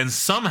incredible, and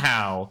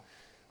somehow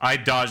I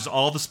dodged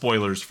all the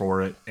spoilers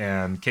for it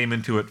and came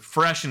into it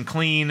fresh and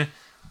clean.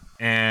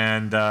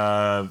 And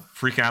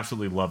freaking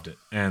absolutely loved it.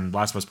 And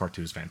Last of Us Part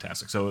 2 is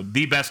fantastic. So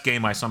the best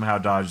game I somehow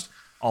dodged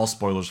all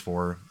spoilers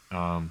for,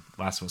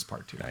 Last of Us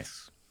Part 2.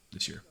 Nice.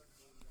 This year.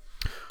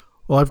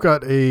 Well, I've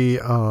got a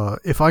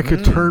if I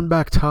could turn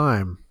back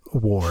time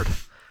award,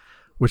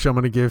 which I'm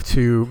going to give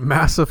to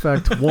Mass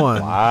Effect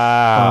 1.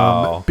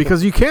 Wow.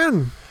 Because you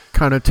can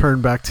kind of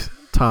turn back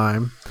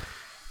time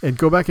and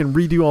go back and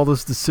redo all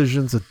those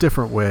decisions a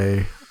different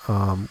way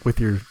with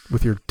your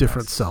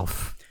different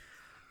self.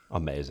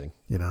 Amazing.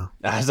 You know,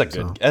 That's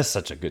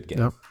such a good game.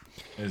 Yep.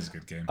 It is a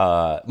good game.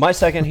 My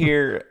second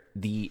here,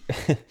 the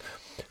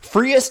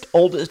freest,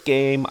 oldest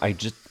game. I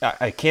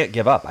can't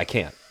give up. I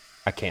can't.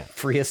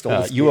 Freest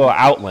oldest. UO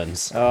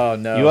Outlands. Oh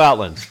no. UO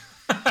Outlands.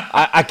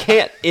 I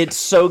can't. It's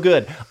so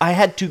good. I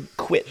had to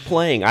quit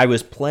playing. I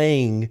was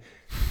playing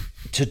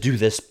to do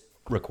this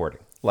recording,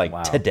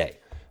 like today.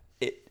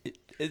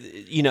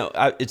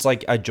 It's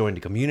like I joined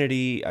a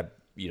community. I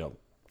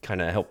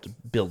kind of helped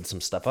build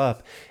some stuff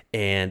up,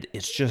 and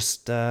it's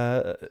just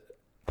I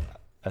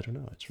don't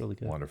know. It's really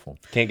good. Wonderful.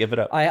 Can't give it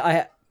up.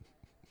 I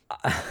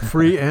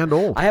Free and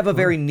old. I have a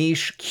very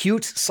niche,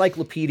 cute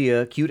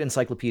encyclopedia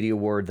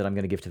award that I'm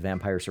going to give to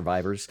Vampire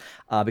Survivors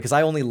because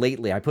I only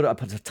lately I put a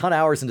ton of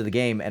hours into the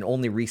game and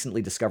only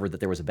recently discovered that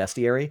there was a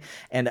bestiary.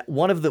 And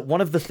one of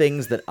the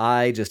things that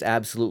I just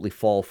absolutely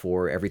fall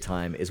for every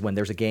time is when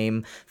there's a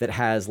game that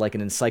has like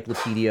an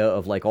encyclopedia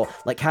of like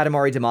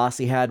Katamari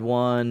Damacy had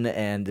one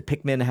and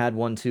Pikmin had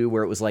one too,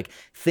 where it was like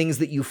things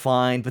that you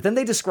find, but then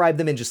they describe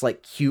them in just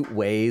like cute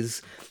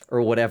ways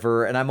or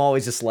whatever. And I'm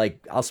always just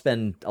like, I'll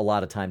spend a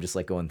lot of time just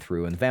like going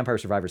through, and Vampire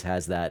Survivors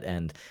has that,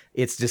 and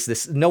it's just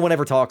this, no one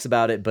ever talks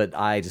about it, but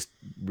I just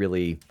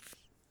really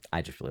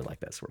like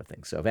that sort of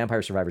thing. So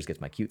Vampire Survivors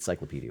gets my cute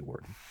encyclopedia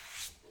award.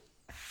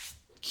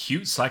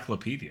 Cute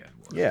Cyclopedia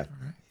award. Yeah.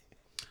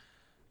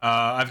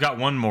 I've got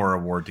one more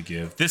award to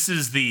give. This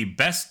is the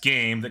best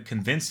game that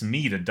convinced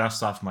me to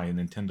dust off my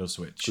Nintendo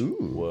Switch. Ooh.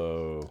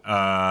 Whoa.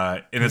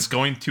 And it's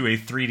going to a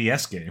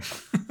 3DS game.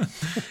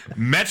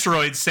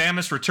 Metroid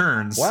Samus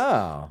Returns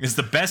Wow. is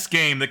the best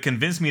game that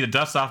convinced me to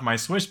dust off my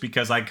Switch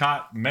because I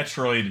caught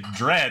Metroid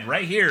Dread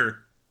right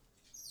here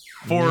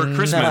for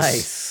Christmas.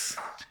 Nice.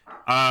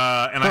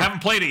 And I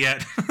haven't played it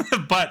yet,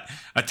 but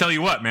I tell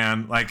you what,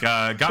 man, like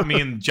got me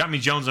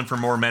jonesing for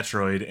more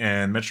Metroid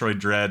and Metroid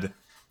Dread.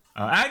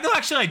 I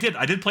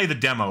did play the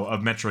demo of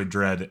Metroid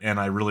Dread, and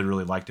I really,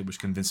 really liked it, which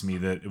convinced me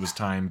that it was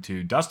time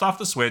to dust off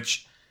the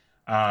Switch.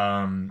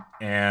 And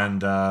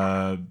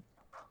Metroid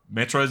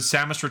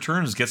Samus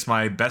Returns gets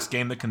my best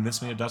game that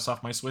convinced me to dust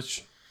off my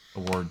Switch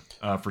award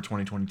for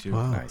 2022.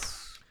 Wow.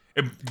 Nice.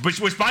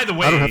 Which, by the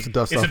way, I don't have to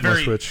dust it's off a my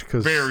very, Switch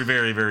 'cause- very,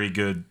 very, very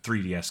good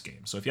 3DS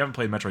game. So if you haven't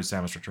played Metroid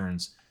Samus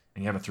Returns,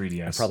 and you have a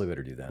 3DS, I probably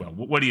better do that. well,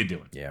 what are you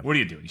doing? Yeah. What are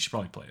you doing? You should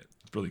probably play it.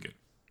 It's really good.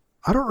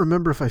 I don't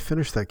remember if I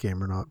finished that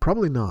game or not.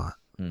 Probably not.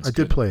 I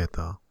did play it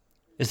though.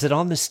 Is it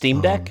on the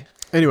Steam Deck?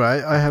 Anyway,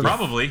 I have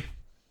Probably.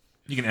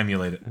 You can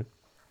emulate it.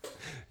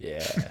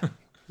 Yeah.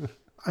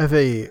 I have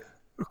a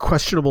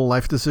questionable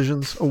life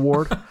decisions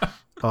award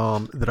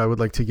that I would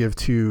like to give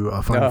to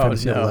Final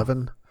Fantasy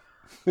XI.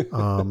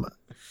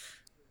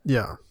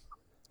 Yeah,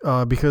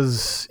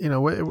 because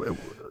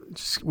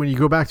just when you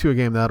go back to a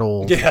game that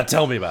old, Yeah,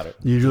 tell me about it.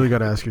 you usually got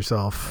to ask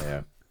yourself,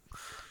 Yeah.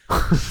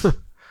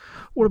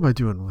 what am I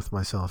doing with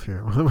myself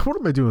here? What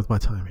am I doing with my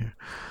time here?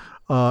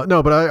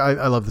 No, but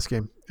I love this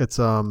game. It's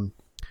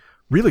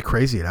really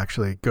crazy to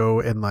actually go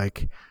and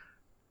like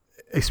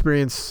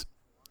experience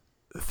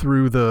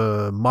through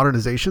the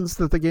modernizations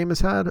that the game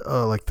has had,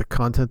 like the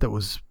content that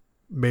was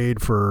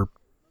made for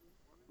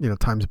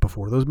times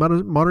before those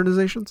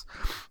modernizations.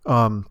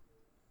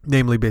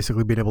 Namely,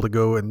 basically being able to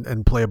go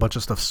and play a bunch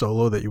of stuff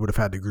solo that you would have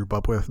had to group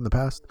up with in the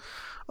past,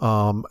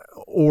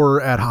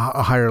 or at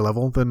a higher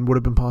level than would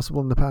have been possible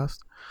in the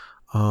past.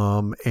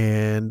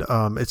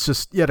 It's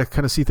just to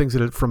kind of see things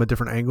from a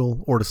different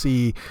angle, or to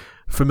see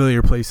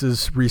familiar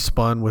places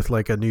respun with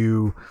like a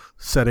new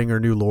setting or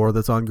new lore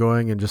that's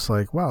ongoing, and just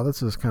like, wow,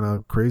 this is kind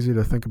of crazy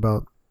to think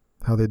about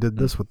how they did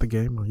this with the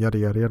game, yada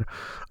yada yada.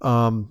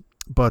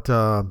 But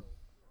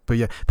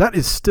yeah, that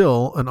is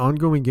still an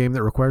ongoing game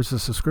that requires a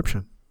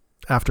subscription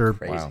after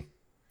Wow.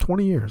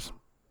 20 years.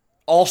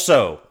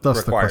 Also Thus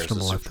the requires a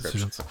questionable life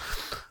subscription. decisions.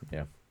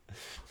 Yeah.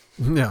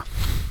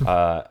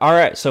 Yeah. All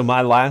right, so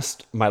my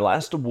last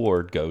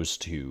award goes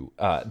to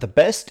the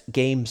best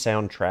game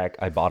soundtrack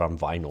I bought on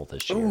vinyl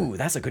this year. Ooh,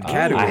 that's a good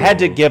category. I had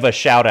to give a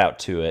shout out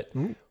to it.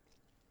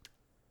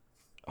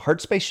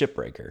 Hardspace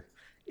Shipbreaker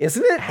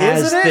Isn't it?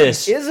 has Isn't it?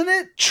 this Isn't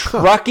it?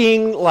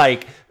 trucking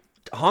like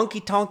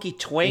honky tonky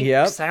twink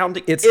Yep.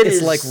 sounding. It's It it's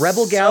is like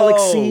Rebel so-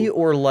 Galaxy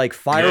or like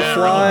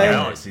Firefly. Yeah,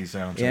 Galaxy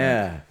soundtrack.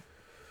 Yeah.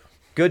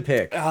 Good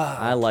pick.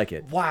 I like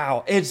it.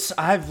 Wow,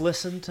 I've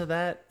listened to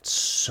that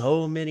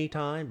so many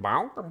times.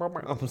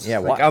 Yeah,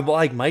 I'm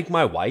like make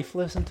my wife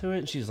listen to it,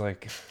 and she's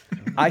like,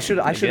 I should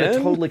have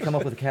Again? totally come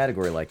up with a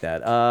category like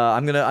that.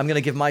 I'm gonna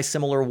give my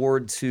similar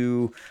award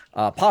to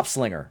Pop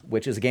Slinger,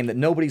 which is a game that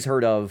nobody's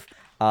heard of.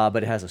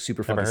 But it has a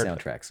super funny heard of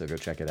soundtrack, so go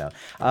check it out.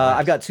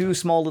 I've got two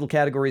small little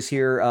categories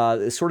here,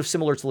 sort of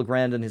similar to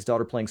Legrand and his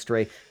daughter playing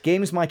Stray.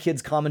 Games my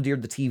kids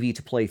commandeered the TV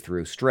to play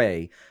through.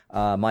 Stray.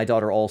 My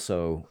daughter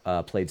also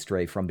played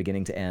Stray from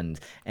beginning to end,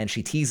 and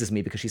she teases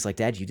me because she's like,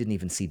 "Dad, you didn't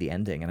even see the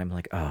ending," and I'm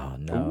like, "Oh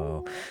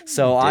no."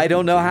 So I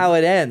don't know how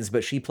it ends,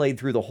 but she played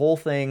through the whole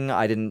thing.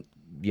 I didn't.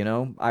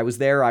 I was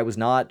there, I was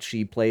not.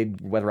 She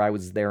played whether I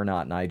was there or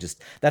not. And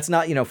that's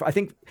not, I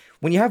think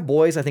when you have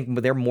boys, I think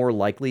they're more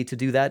likely to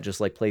do that, just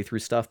like play through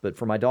stuff. But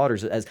for my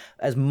daughters,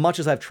 as much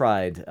as I've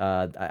tried,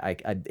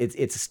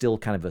 it's still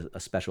kind of a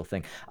special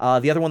thing.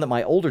 The other one that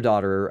my older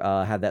daughter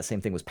had that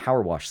same thing was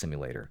Power Wash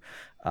Simulator,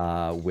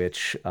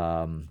 which,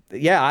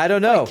 I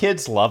don't know.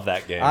 kids love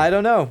that game. I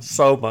don't know,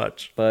 so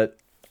much. but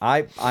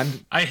I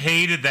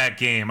hated that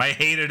game. I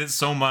hated it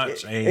so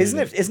much.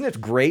 Isn't it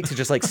great to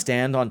just like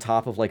stand on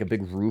top of like a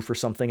big roof or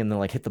something and then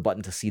like hit the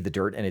button to see the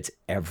dirt and it's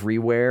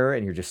everywhere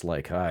and you're just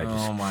like,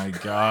 Oh my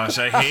gosh,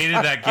 I hated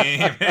that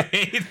game. I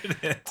hated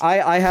it.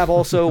 I have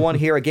also one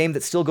here, a game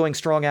that's still going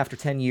strong after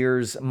 10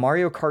 years.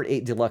 Mario Kart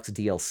 8 Deluxe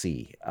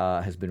DLC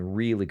has been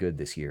really good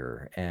this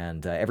year.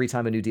 And every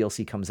time a new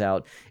DLC comes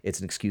out, it's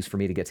an excuse for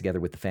me to get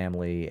together with the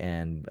family.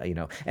 And,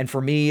 and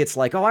for me, it's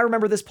like, oh, I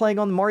remember this playing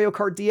on the Mario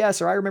Kart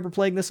DS, or I remember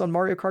playing this on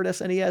Mario Kart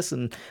SNES.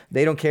 And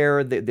they don't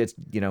care.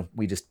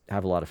 We just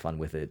have a lot of fun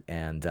with it.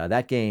 And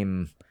that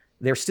game,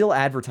 they're still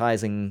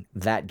advertising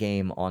that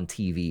game on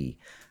TV.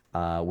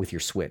 With your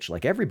Switch.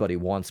 Like, everybody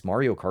wants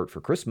Mario Kart for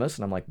Christmas,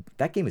 and I'm like,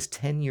 that game is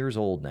 10 years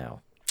old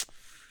now.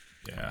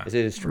 Yeah. It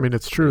is true. I mean,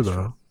 it's true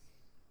though.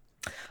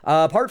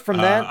 Apart from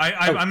that,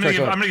 I'm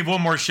gonna give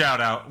one more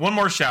shout out. One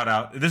more shout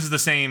out. This is the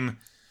same.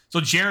 So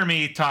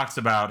Jeremy talks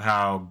about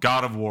how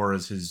God of War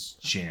is his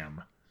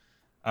jam,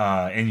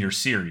 in your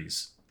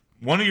series.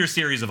 One of your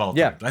series of all time.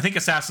 Yeah. I think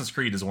Assassin's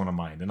Creed is one of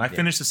mine. And I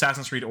finished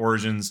Assassin's Creed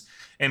Origins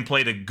and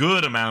played a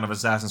good amount of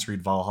Assassin's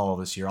Creed Valhalla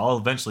this year. I'll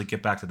eventually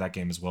get back to that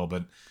game as well.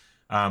 But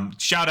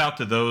shout out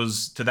to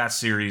that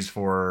series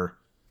for,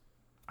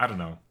 I don't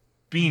know,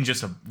 being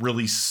just a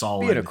really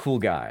solid being a cool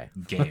guy.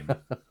 game.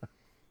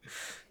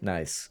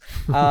 Nice.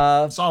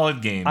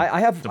 Solid game.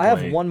 I have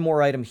play. one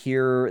more item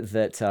here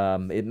that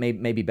it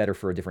may be better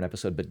for a different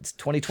episode, but it's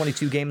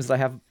 2022 games that I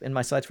have in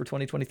my sights for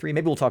 2023.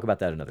 Maybe we'll talk about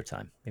that another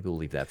time. Maybe we'll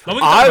leave that for. No,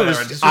 we can talk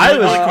about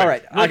that. All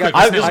right. I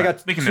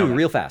got We can two nail it.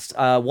 real fast.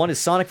 One is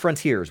Sonic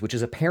Frontiers, which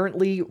is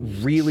apparently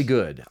really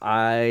good.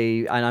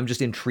 I'm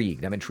just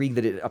intrigued. I'm intrigued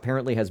that it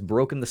apparently has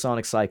broken the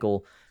Sonic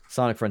cycle.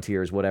 Sonic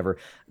Frontiers, whatever.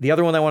 The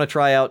other one I want to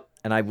try out,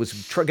 and I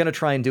was going to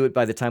try and do it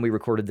by the time we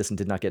recorded this and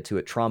did not get to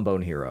it,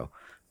 Trombone Hero.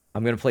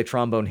 I'm going to play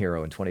Trombone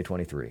Hero in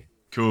 2023.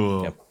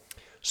 Cool. Yep.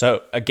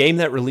 So a game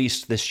that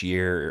released this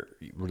year,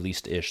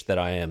 released-ish, that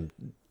I am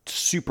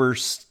super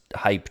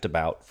hyped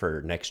about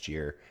for next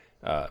year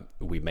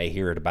We may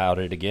hear about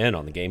it again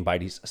on the Game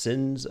Bitey's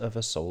Sins of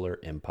a Solar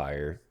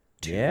Empire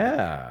 2.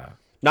 Yeah.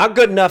 Not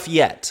good enough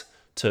yet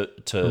to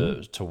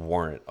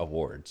warrant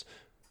awards,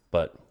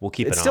 but we'll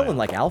keep It's an eye still on in it.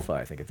 like alpha,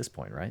 I think, at this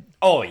point, right?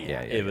 Oh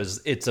yeah,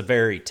 it's a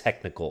very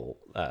technical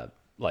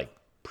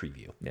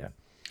preview. Yeah.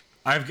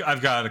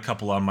 I've got a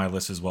couple on my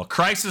list as well.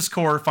 Crisis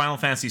Core Final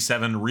Fantasy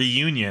VII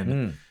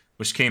Reunion,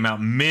 which came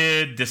out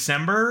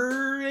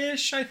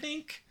mid-December-ish, I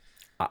think.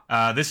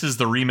 This is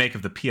the remake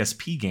of the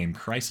PSP game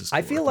Crisis Core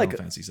I feel Final like-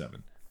 Fantasy VII.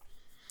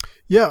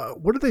 Yeah,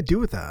 what did they do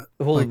with that?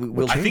 Well, Like,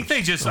 we'll I think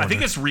they just I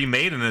think it's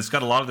remade and it's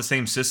got a lot of the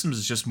same systems.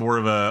 It's just more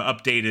of a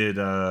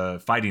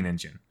updated fighting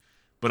engine.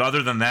 But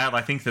other than that,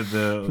 I think that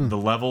the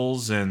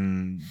levels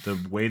and the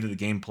way that the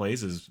game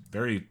plays is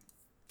very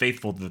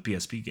faithful to the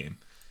PSP game,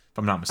 if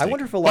I'm not I mistaken.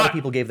 wonder if a lot of But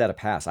people gave that a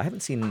pass. I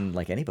haven't seen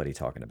like anybody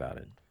talking about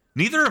it.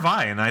 neither have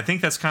I, and I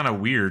think that's kind of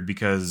weird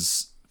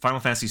because Final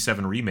Fantasy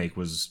VII Remake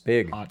was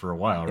Big. hot for a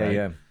while, Yeah, right?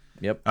 yeah.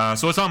 Yep.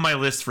 So it's on my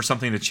list for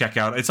something to check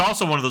out. It's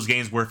also one of those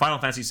games where Final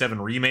Fantasy VII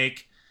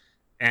Remake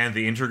and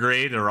the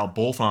Intergrade are all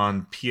both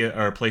on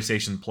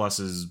PlayStation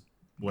Plus's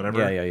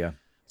whatever. Yeah.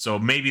 So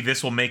maybe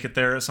this will make it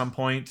there at some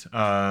point.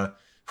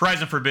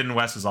 Horizon Forbidden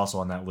West is also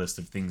on that list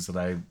of things that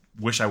I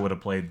wish I would have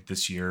played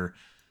this year.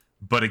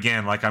 But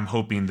again, like I'm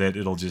hoping that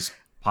it'll just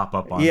pop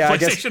up on Yeah,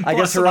 PlayStation I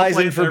guess Plus and I'll play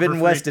Horizon it there Forbidden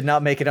for West free. did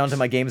not make it onto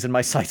my games and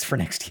my sites for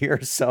next year,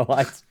 so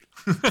I.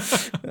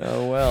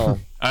 Oh well.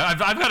 I've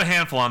got a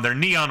handful on there.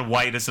 Neon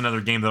White is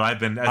another game that I've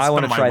been. It's I been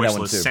wanna on my try wish that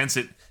one list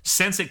too.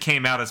 since it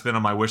came out. It's been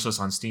on my wish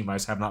list on Steam. I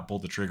just have not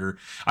pulled the trigger.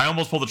 I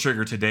almost pulled the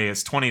trigger today.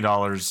 It's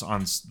 $20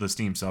 on the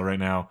Steam sale right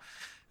now,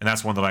 and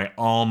that's one that I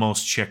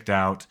almost checked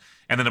out.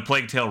 And then A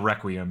Plague Tale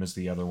Requiem is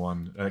the other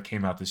one that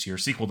came out this year.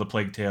 Sequel to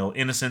Plague Tale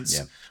Innocence,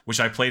 Yeah. which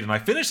I played and I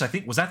finished. I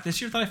think was that this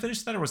year that I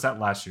finished that, or was that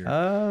last year?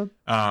 I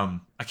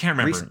can't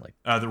remember. Recently.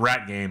 The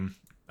rat game.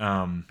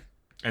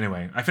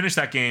 Anyway, I finished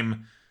that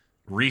game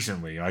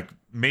recently. Like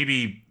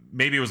maybe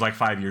it was like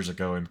 5 years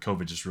ago, and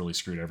COVID just really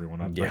screwed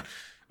everyone up. Yeah.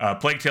 But,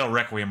 Plague Tale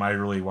Requiem, I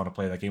really want to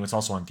play that game. It's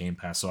also on Game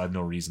Pass, so I have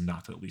no reason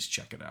not to at least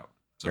check it out.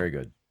 So Very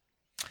good.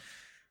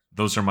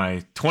 those are my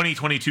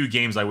 2022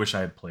 games I wish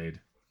I had played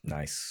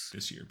Nice.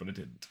 this year, but I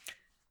didn't.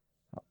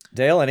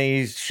 Dale,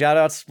 any shout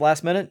outs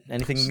last minute?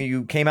 Anything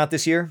you came out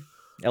this year?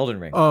 Elden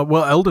Ring.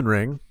 Well, Elden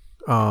Ring.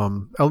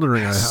 Elden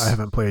Ring I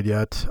haven't played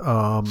yet.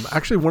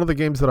 Actually, one of the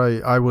games that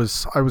I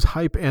was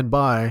hype and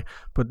buy,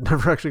 but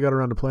never actually got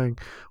around to playing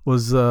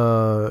was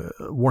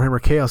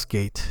Warhammer Chaos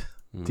Gate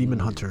Demon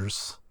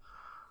Hunters.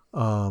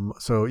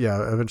 So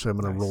yeah, eventually I'm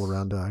gonna roll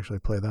around to actually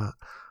play that.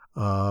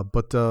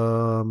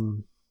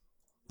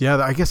 Yeah,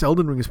 I guess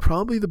Elden Ring is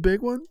probably the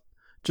big one,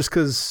 just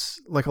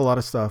because like a lot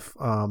of stuff,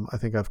 I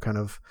think I've kind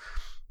of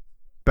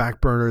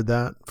backburnered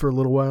that for a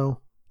little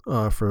while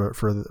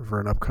for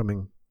an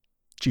upcoming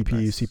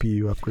GPU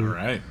CPU upgrade. All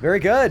right. Very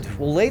good.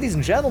 Well, ladies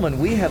and gentlemen,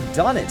 we have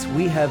done it.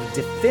 We have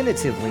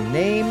definitively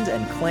named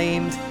and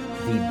claimed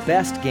the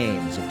best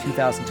games of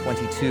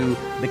 2022.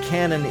 The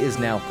canon is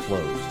now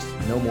closed.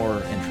 No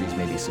more entries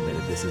may be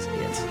submitted. This is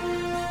it.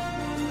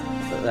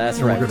 That's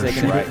right. We're We're gonna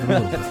taking it. shoot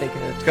it.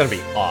 Taking it. It's gonna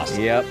be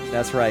awesome. Yep,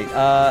 that's right.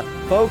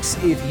 Folks,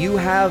 if you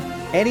have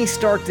any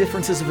stark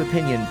differences of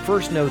opinion,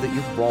 first know that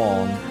you're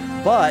wrong.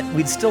 But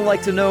we'd still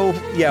like to know.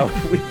 Yeah,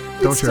 we'd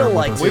Don't share still it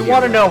like with to. us. We hear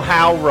want to it. know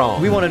how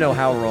wrong. We want to know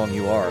how wrong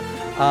you are.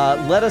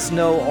 Let us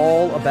know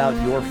all about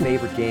your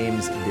favorite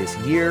games this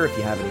year. If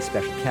you have any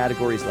special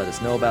categories, let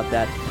us know about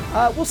that.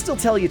 We'll still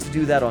tell you to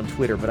do that on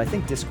Twitter, but I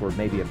think Discord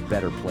may be a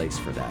better place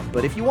for that.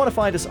 But if you want to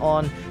find us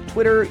on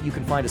Twitter, you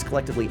can find us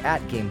collectively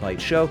at GameBite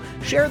Show.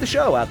 Share the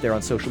show out there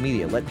on social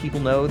media. Let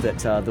people know that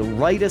the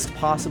rightest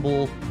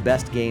possible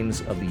best games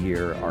of the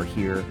year are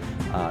here.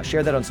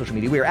 Share that on social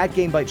media. We are at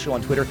GameBite Show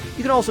on Twitter.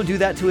 You can also do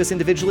that to us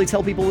individually.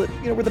 Tell people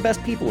that we're the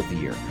best people of the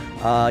year.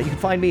 You can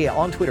find me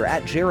on Twitter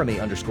at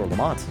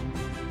Jeremy_Lamont.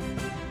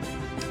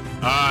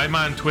 I'm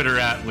on Twitter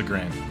at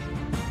Legrand.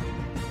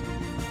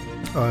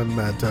 I'm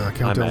at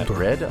Count I'm at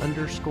Deltor.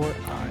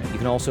 red_I. You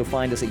can also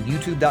find us at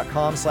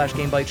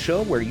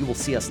youtube.com/GameBiteShow, where you will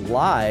see us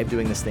live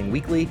doing this thing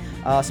weekly.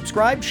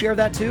 Subscribe, share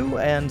that too,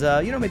 and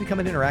maybe come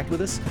and interact with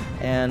us.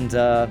 And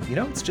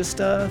it's just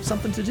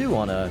something to do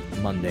on a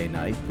Monday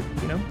night.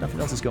 Nothing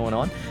else is going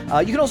on.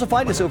 You can also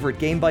find us over at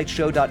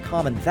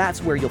GameBiteShow.com, and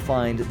that's where you'll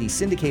find the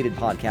syndicated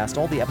podcast.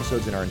 All the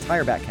episodes in our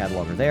entire back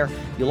catalog are there.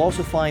 You'll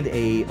also find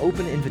a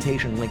open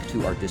invitation link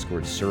to our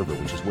Discord server,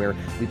 which is where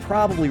we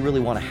probably really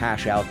want to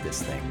hash out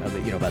this thing,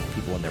 about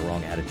people and their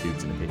wrong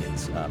attitudes and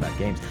opinions about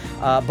games.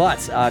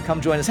 But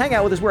come join us, hang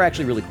out with us. We're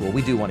actually really cool.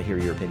 We do want to hear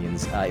your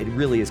opinions. It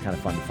really is kind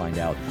of fun to find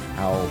out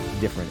how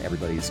different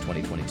everybody's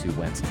 2022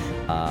 went.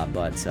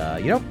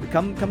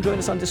 Come join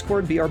us on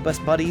Discord, be our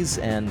best buddies,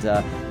 and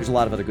there's a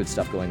lot of other good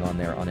stuff going on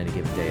there on any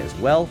given day as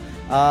well.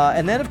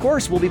 And then, of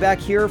course, we'll be back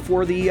here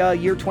for the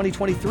year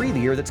 2023, the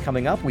year that's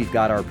coming up. We've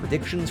got our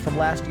predictions from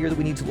last year that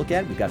we need to look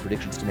at. We've got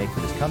predictions to make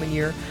for this coming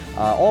year.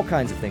 All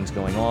kinds of things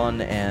going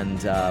on,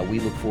 and we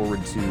look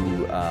forward to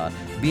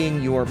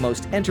being your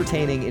most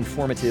entertaining,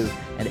 informative,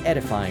 and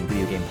edifying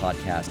video game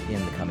podcast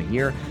in the coming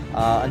year.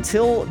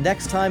 Until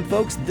next time,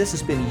 folks, this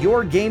has been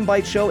your Game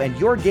Bite Show and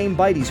your Game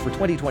Bites for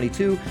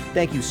 2022.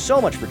 Thank you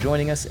so much for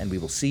joining us, and we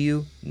will see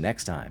you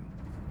next time.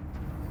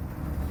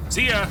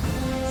 See ya.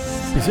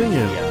 Seeing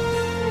you.